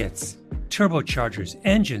 Brake kits, turbochargers,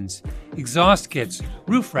 engines, exhaust kits,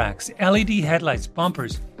 roof racks, LED headlights,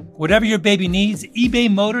 bumpers, whatever your baby needs, eBay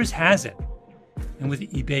Motors has it. And with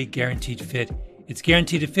eBay Guaranteed Fit, it's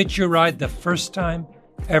guaranteed to fit your ride the first time,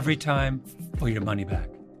 every time, or your money back.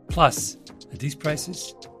 Plus, at these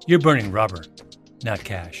prices, you're burning rubber, not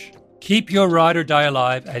cash. Keep your ride or die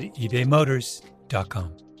alive at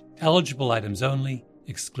ebaymotors.com. Eligible items only.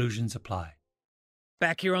 Exclusions apply.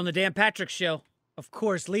 Back here on the Dan Patrick Show. Of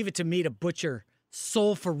course, leave it to me to butcher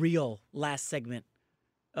Soul for Real last segment.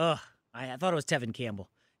 I thought it was Tevin Campbell.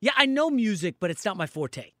 Yeah, I know music, but it's not my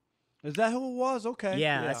forte. Is that who it was? Okay.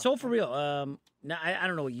 Yeah. Soul for Real. Now, I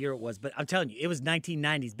don't know what year it was, but I'm telling you, it was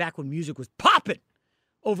 1990s, back when music was popping.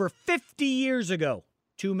 Over 50 years ago,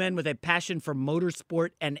 two men with a passion for motorsport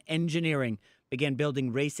and engineering began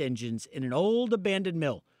building race engines in an old abandoned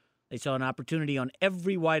mill. They saw an opportunity on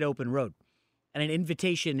every wide-open road and an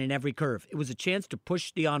invitation in every curve. It was a chance to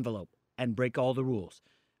push the envelope and break all the rules.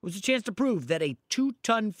 It was a chance to prove that a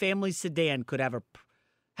 2-ton family sedan could have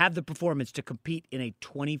the performance to compete in a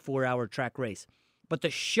 24-hour track race. But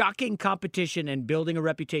the shocking competition and building a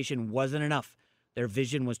reputation wasn't enough. Their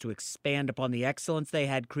vision was to expand upon the excellence they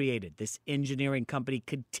had created. This engineering company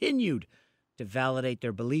continued to validate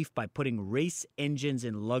their belief by putting race engines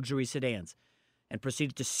in luxury sedans and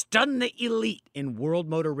proceeded to stun the elite in world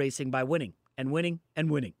motor racing by winning and winning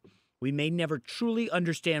and winning. We may never truly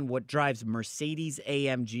understand what drives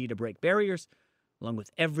Mercedes-AMG to break barriers, along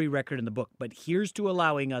with every record in the book, but here's to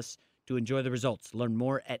allowing us to enjoy the results. Learn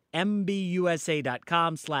more at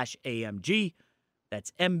mbusa.com/AMG.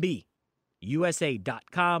 That's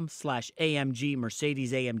mbusa.com/AMG,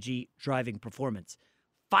 Mercedes-AMG driving performance.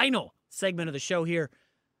 Final segment of the show here.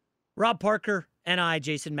 Rob Parker and I,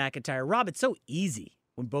 Jason McIntyre. Rob, it's so easy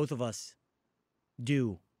when both of us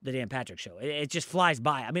do the Dan Patrick Show. It just flies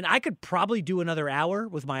by. I mean, I could probably do another hour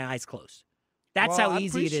with my eyes closed. That's how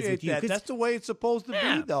easy it is with you. That's the way it's supposed to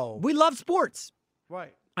be, though. We love sports.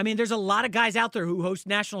 Right. I mean, there's a lot of guys out there who host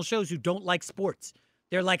national shows who don't like sports.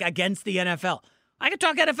 They're like against the NFL. I could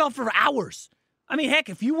talk NFL for hours. I mean, heck,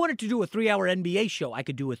 if you wanted to do a 3-hour NBA show, I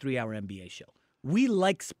could do a 3-hour NBA show. We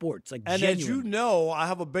like sports, like genuinely. As you know, I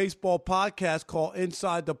have a baseball podcast called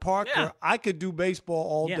Inside the Parker. Yeah. I could do baseball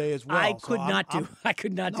all day as well. I could not do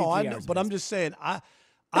 3 hours. But I'm just saying,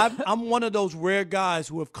 I'm one of those rare guys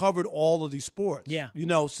who have covered all of these sports. Yeah. You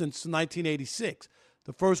know, since 1986.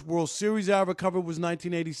 The first World Series I ever covered was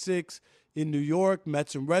 1986 in New York,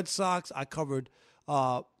 Mets and Red Sox. I covered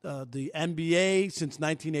the NBA since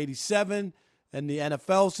 1987 and the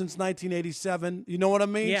NFL since 1987. You know what I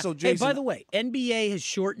mean? Yeah. So, Jason, hey, by the way, NBA has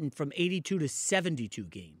shortened from 82 to 72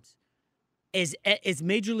 games. Is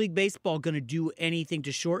Major League Baseball going to do anything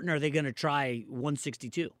to shorten, or are they going to try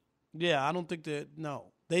 162? Yeah, I don't think that –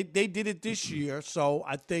 no. They did it this year, so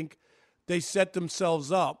I think they set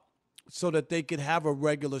themselves up so that they could have a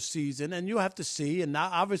regular season. And you have to see, and now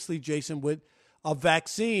obviously, Jason, with a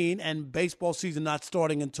vaccine and baseball season not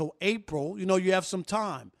starting until April, you know, you have some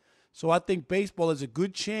time. So I think baseball is a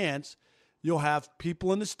good chance. You'll have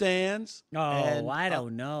people in the stands. Oh, I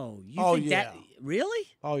don't know. You think that really?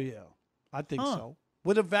 Oh, yeah. I think so.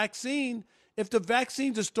 With a vaccine, if the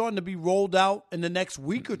vaccines are starting to be rolled out in the next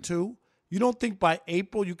week or two, you don't think by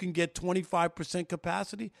April you can get 25%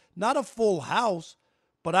 capacity? Not a full house,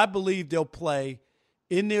 but I believe they'll play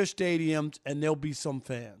in their stadiums and there'll be some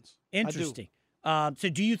fans. Interesting. So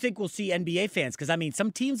do you think we'll see NBA fans? Because, I mean,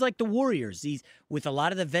 some teams like the Warriors, with a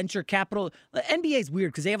lot of the venture capital, NBA is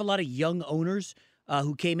weird because they have a lot of young owners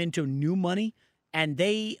who came into new money, and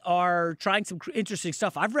they are trying some interesting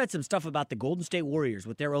stuff. I've read some stuff about the Golden State Warriors,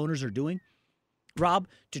 what their owners are doing, Rob,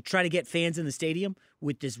 to try to get fans in the stadium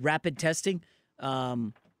with this rapid testing.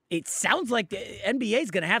 It sounds like the NBA is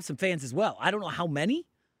going to have some fans as well. I don't know how many,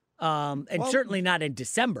 certainly not in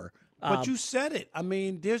December. But you said it. I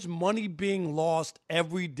mean, there's money being lost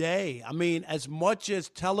every day. I mean, as much as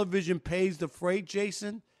television pays the freight,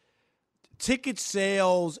 Jason, ticket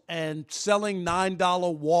sales and selling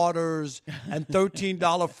 $9 waters and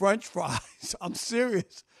 $13 French fries, I'm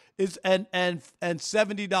serious, and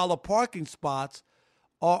 $70 parking spots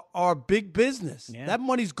are big business. Yeah. That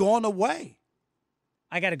money's gone away.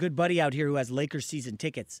 I got a good buddy out here who has Lakers season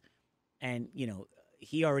tickets, and,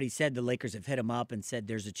 he already said the Lakers have hit him up and said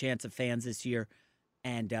there's a chance of fans this year.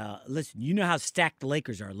 And listen, you know how stacked the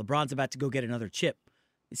Lakers are. LeBron's about to go get another chip.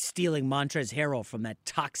 He's stealing Montrezl Harrell from that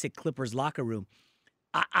toxic Clippers locker room.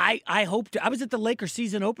 I hope to. I was at the Lakers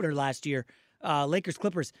season opener last year,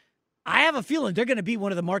 Lakers-Clippers. I have a feeling they're going to be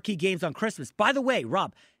one of the marquee games on Christmas. By the way,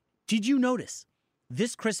 Rob, did you notice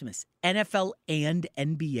this Christmas, NFL and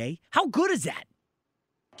NBA? How good is that?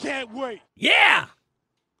 Can't wait. Yeah!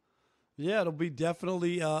 Yeah, it'll be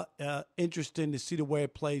definitely interesting to see the way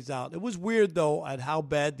it plays out. It was weird, though, at how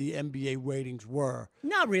bad the NBA ratings were.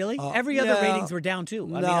 Not really. Every other ratings were down,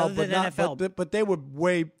 too. Other than NFL. But they were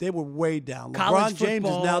way down. College LeBron James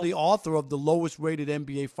football. is now the author of the lowest-rated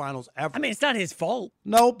NBA Finals ever. I mean, it's not his fault.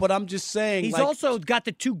 No, but I'm just saying. He's also got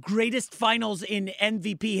the two greatest finals in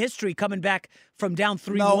MVP history, coming back from down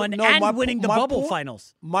 3-1 and winning the bubble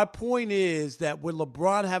finals. My point is that with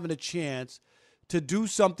LeBron having a chance to do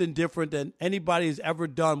something different than anybody has ever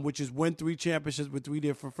done, which is win 3 championships with 3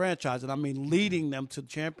 different franchises, and I mean leading them to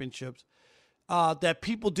championships, that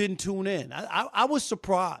people didn't tune in. I was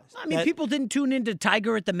surprised. I mean, people didn't tune into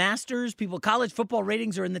Tiger at the Masters. College football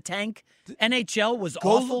ratings are in the tank. NHL was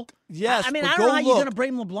awful. Yes, I mean, I don't know how you're going to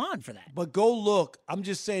blame LeBron for that. But go look. I'm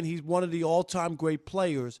just saying he's one of the all-time great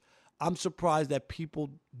players. I'm surprised that people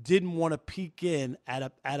didn't want to peek in at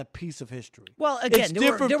a piece of history. Well, again, it's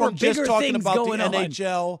there different were from just bigger talking things about going the on.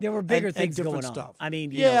 NHL. There were bigger and things different going on. stuff. I mean,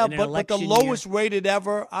 but the election lowest year. rated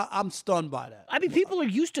ever, I'm stunned by that. I mean, people are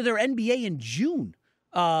used to their NBA in June.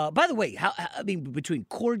 By the way, between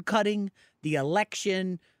cord cutting, the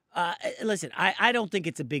election. Listen, I don't think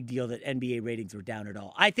it's a big deal that NBA ratings were down at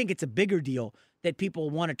all. I think it's a bigger deal that people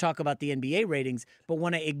want to talk about the NBA ratings, but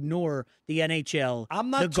want to ignore the NHL. I'm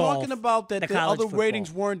not the golf, talking about that the other football.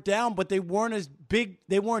 ratings weren't down, but they weren't as big.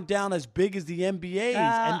 They weren't down as big as the NBA's.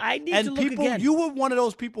 I need to look people, again. You were one of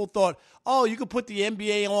those people who thought, oh, you could put the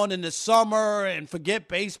NBA on in the summer and forget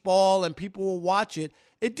baseball, and people will watch it.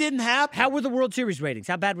 It didn't happen. How were the World Series ratings?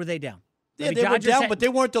 How bad were they down? Yeah, they were down, but they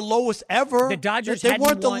weren't the lowest ever. The Dodgers They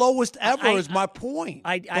weren't the won. lowest ever. Is my point.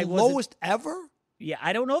 The lowest ever. Yeah,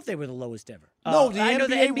 I don't know if they were the lowest ever. No, the I know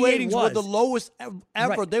NBA ratings were the lowest ever.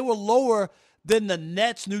 Right. They were lower than the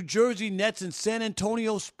Nets, New Jersey Nets, and San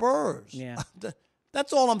Antonio Spurs. Yeah.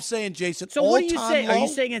 That's all I'm saying, Jason. So what are you All-time saying? Are you low?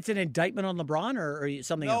 saying it's an indictment on LeBron or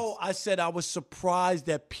something else? No, I said I was surprised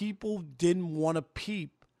that people didn't want to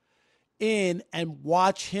peep in and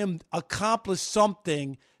watch him accomplish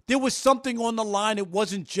something. There was something on the line. It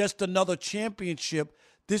wasn't just another championship.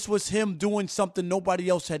 This was him doing something nobody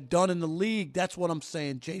else had done in the league. That's what I'm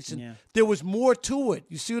saying, Jason. Yeah. There was more to it.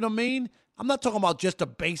 You see what I mean? I'm not talking about just a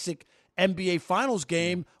basic NBA Finals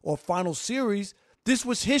game or final series. This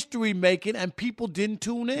was history making, and people didn't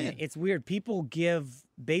tune in. Yeah, it's weird. People give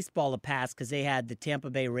baseball a pass because they had the Tampa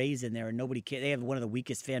Bay Rays in there, and nobody cared. They have one of the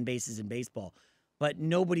weakest fan bases in baseball. But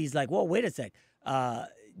nobody's like, whoa, wait a sec.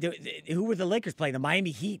 Who were the Lakers playing? The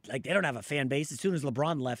Miami Heat. Like, they don't have a fan base. As soon as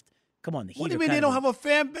LeBron left, come on, the Heat. What do you mean they don't have a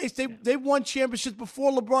fan base? They won championships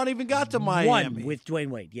before LeBron even got to Miami. One with Dwayne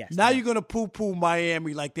Wade, yes. Now you're going to poo-poo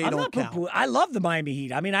Miami like they I'm don't not count. poo-poo. I love the Miami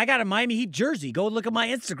Heat. I mean, I got a Miami Heat jersey. Go look at my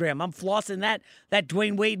Instagram. I'm flossing that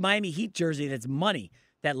Dwayne Wade Miami Heat jersey. That's money.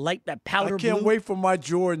 That powder blue. I can't wait for my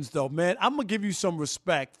Jordans, though, man. I'm going to give you some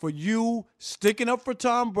respect for you sticking up for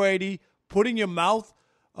Tom Brady, putting your mouth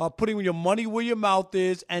putting your money where your mouth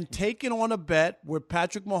is and taking on a bet with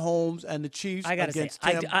Patrick Mahomes and the Chiefs against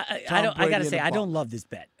Tom Brady. I gotta say, I don't love this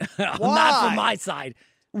bet. Why? Not from my side.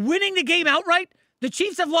 Winning the game outright. The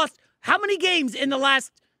Chiefs have lost how many games in the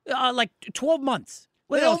last 12 months?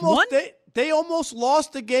 They almost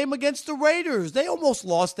lost the game against the Raiders. They almost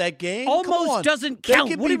lost that game. Almost doesn't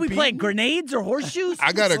count. What did we play? Grenades or horseshoes?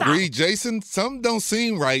 I got to agree, Jason. Something don't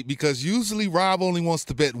seem right because usually Rob only wants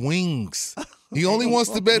to bet wings. He only wants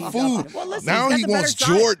to bet food. Well, listen, now he wants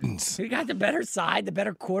Jordans. He got the better side, the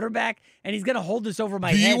better quarterback, and he's going to hold this over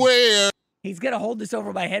my head. Beware. He's going to hold this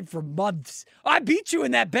over my head for months. I beat you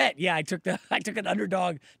in that bet. Yeah, I took an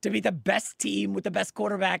underdog to beat the best team with the best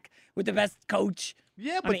quarterback, with the best coach.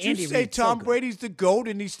 Yeah, but you say Tom Brady's the GOAT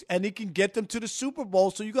and he can get them to the Super Bowl,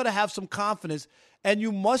 so you got to have some confidence. And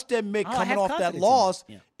you must admit, coming off that loss,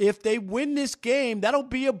 if they win this game, that'll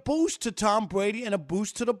be a boost to Tom Brady and a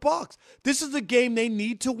boost to the Bucs. This is a game they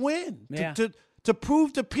need to win to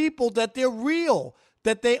prove to people that they're real,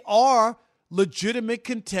 that they are legitimate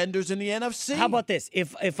contenders in the NFC. How about this?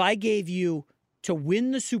 If I gave you to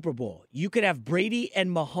win the Super Bowl, you could have Brady and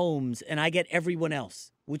Mahomes, and I get everyone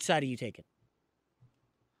else. Which side are you taking?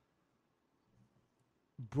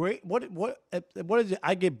 What is it?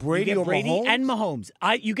 I get Brady or Mahomes? And Mahomes.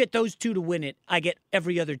 You get those two to win it. I get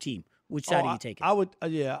every other team. Which side are you taking? I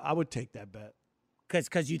would take that bet.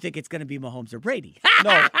 Because you think it's going to be Mahomes or Brady.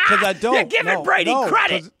 No, because I don't. You're giving Brady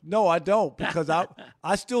credit. No, I don't. Because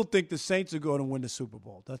I still think the Saints are going to win the Super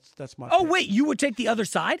Bowl. That's my. Oh, wait, you would take the other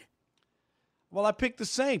side? Well, I picked the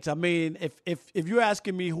Saints. I mean, if you're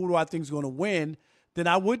asking me who do I think is going to win, then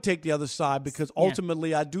I would take the other side because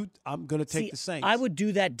ultimately I'm going to take the Saints. I would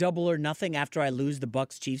do that double or nothing after I lose the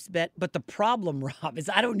Bucs-Chiefs bet. But the problem, Rob, is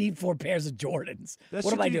I don't need 4 pairs of Jordans.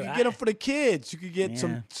 What am I doing? You can get them for the kids. You could get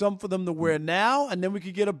some for them to wear now, and then we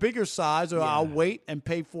could get a bigger size, or I'll wait and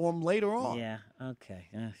pay for them later on. Yeah, okay.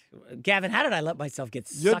 Gavin, how did I let myself get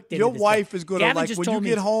sucked into your this? wife is going to, like, when you me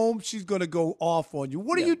get home, she's going to go off on you.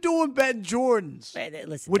 What are you doing betting Jordans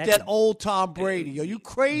listen, with that old Tom Brady? Are you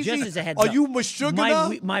crazy? Just as a heads are up, you Meshuggah?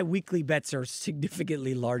 My weekly bets are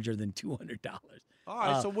significantly larger than $200. All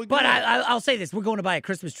right, so we're good. But I'll say this. We're going to buy a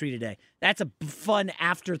Christmas tree today. That's a fun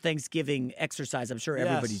after Thanksgiving exercise. I'm sure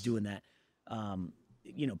everybody's doing that.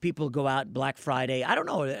 People go out Black Friday. I don't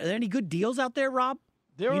know. Are there any good deals out there, Rob?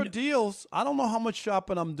 There are deals. I don't know how much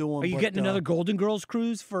shopping I'm doing. Are you getting another Golden Girls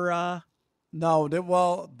cruise for No,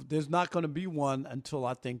 there's not going to be one until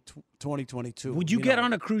I think 2022. Would you get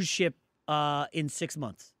on a cruise ship in 6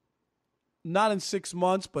 months? Not in 6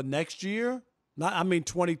 months, but next year.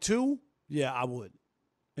 22. Yeah, I would.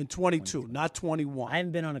 In 22, not 21. I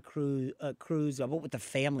haven't been on a cruise. I went with the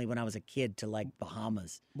family when I was a kid to like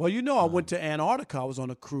Bahamas. Well, I went to Antarctica. I was on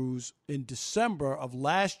a cruise in December of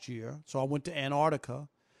last year, so I went to Antarctica.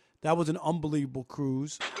 That was an unbelievable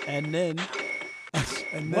cruise, and then.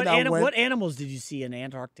 What animals did you see in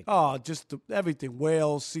Antarctica? Oh, just everything.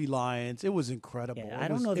 Whales, sea lions. It was incredible. Yeah, I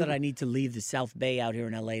don't know that I need to leave the South Bay out here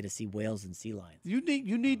in L.A. to see whales and sea lions. You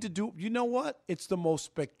need to do. You know what? It's the most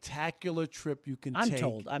spectacular trip you can take.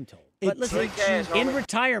 I'm told. But listen, in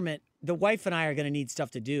retirement, the wife and I are going to need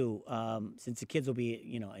stuff to do since the kids will be,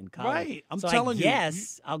 in college. Right. I'm so telling you.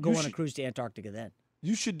 Yes, I'll go on a cruise to Antarctica then.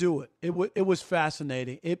 You should do it. It was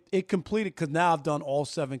fascinating. It completed, because now I've done all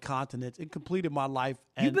 7 continents. It completed my life.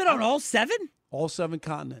 You've been on all 7? All 7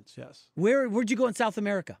 continents, yes. Where'd you go in South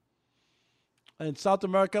America? In South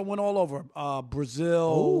America, I went all over.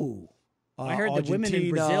 Brazil. Oh, I heard the women in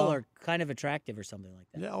Brazil are kind of attractive or something like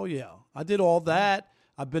that. Yeah, oh yeah. I did all that.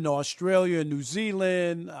 I've been to Australia, New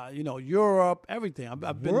Zealand, Europe, everything. I've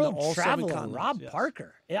been to all 7 continents. Rob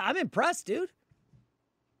Parker. Yeah, I'm impressed, dude.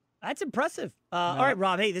 That's impressive. All right,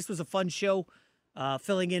 Rob. Hey, this was a fun show.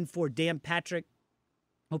 Filling in for Dan Patrick.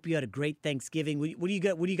 Hope you had a great Thanksgiving. What do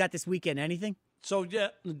you got this weekend? Anything? So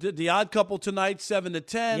the Odd Couple tonight, 7 to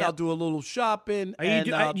 10. Yep. I'll do a little shopping. Do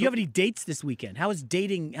you have any dates this weekend? How's your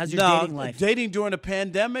dating life? Dating during the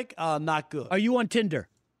pandemic, not good. Are you on Tinder?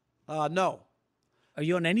 No. Are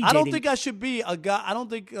you on any? I don't think I should be a guy. I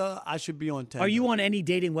don't think I should be on Tinder. Are you on any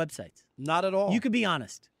dating websites? Not at all. You could be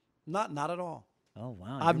honest. Not at all. Oh,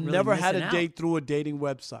 wow. I've never had a date through a dating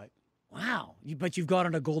website. Wow. But you've gone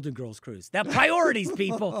on a Golden Girls cruise. Now, priorities,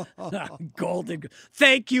 people. Golden Girls.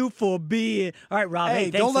 Thank you for being. All right, Rob.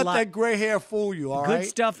 Hey, don't let that gray hair fool you, all right? Good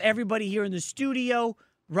stuff. Everybody here in the studio.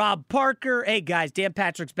 Rob Parker. Hey, guys, Dan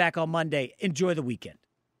Patrick's back on Monday. Enjoy the weekend.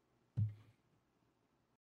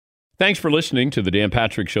 Thanks for listening to the Dan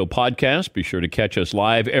Patrick Show podcast. Be sure to catch us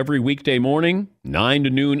live every weekday morning, 9 to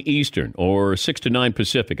noon Eastern or 6 to 9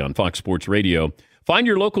 Pacific on Fox Sports Radio. Find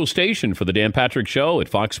your local station for the Dan Patrick Show at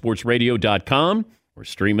foxsportsradio.com or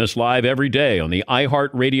stream us live every day on the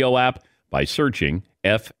iHeartRadio app by searching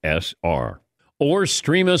FSR. Or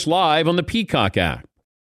stream us live on the Peacock app.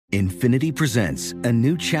 Infiniti presents a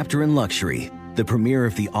new chapter in luxury, the premiere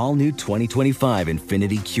of the all-new 2025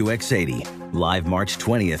 Infiniti QX80, live March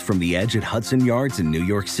 20th from the Edge at Hudson Yards in New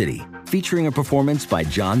York City, featuring a performance by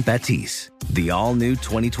John Batiste. The all-new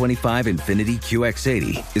 2025 Infiniti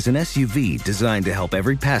QX80 is an SUV designed to help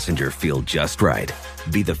every passenger feel just right.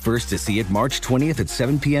 Be the first to see it March 20th at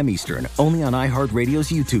 7 p.m. Eastern, only on iHeartRadio's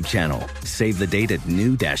YouTube channel. Save the date at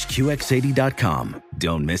new-QX80.com.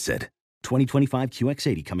 Don't miss it. 2025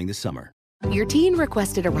 QX80 coming this summer. Your teen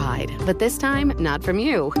requested a ride, but this time, not from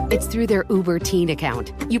you. It's through their Uber Teen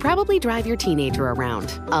account. You probably drive your teenager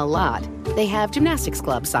around. A lot. They have gymnastics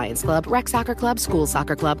club, science club, rec soccer club, school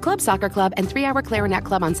soccer club soccer club, and 3-hour clarinet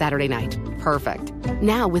club on Saturday night. Perfect.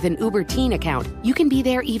 Now, with an Uber Teen account, you can be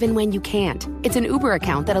there even when you can't. It's an Uber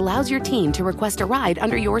account that allows your teen to request a ride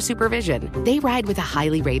under your supervision. They ride with a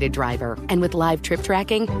highly rated driver, and with live trip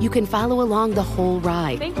tracking, you can follow along the whole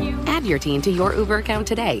ride. Thank you. Add your teen to your Uber account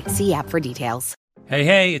today. See app for details.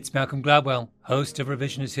 Hey, it's Malcolm Gladwell, host of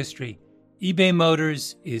Revisionist History. eBay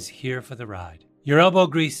Motors is here for the ride. Your elbow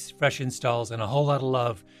grease, fresh installs, and a whole lot of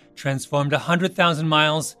love transformed 100,000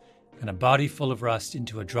 miles and a body full of rust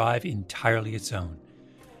into a drive entirely its own.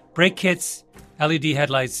 Brake kits, LED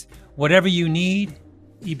headlights, whatever you need,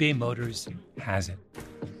 eBay Motors has it.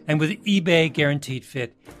 And with eBay Guaranteed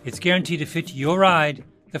Fit, it's guaranteed to fit your ride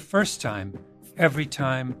the first time, every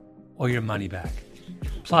time, or your money back.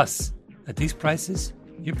 Plus, at these prices,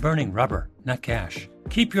 you're burning rubber, not cash.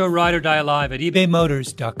 Keep your ride or die alive at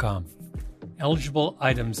ebaymotors.com. Eligible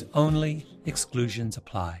items only. Exclusions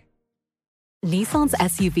apply. Nissan's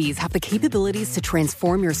SUVs have the capabilities to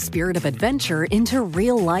transform your spirit of adventure into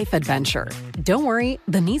real-life adventure. Don't worry,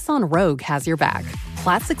 the Nissan Rogue has your back.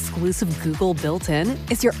 Plaid's exclusive Google built-in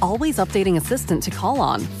is your always-updating assistant to call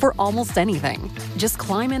on for almost anything. Just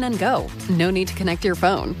climb in and go. No need to connect your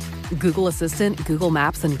phone. Google Assistant, Google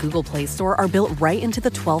Maps, and Google Play Store are built right into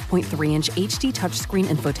the 12.3-inch HD touchscreen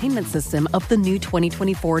infotainment system of the new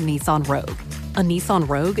 2024 Nissan Rogue. A Nissan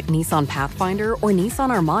Rogue, Nissan Pathfinder, or Nissan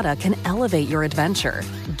Armada can elevate your adventure.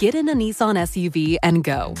 Get in a Nissan SUV and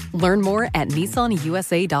go. Learn more at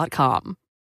nissanusa.com.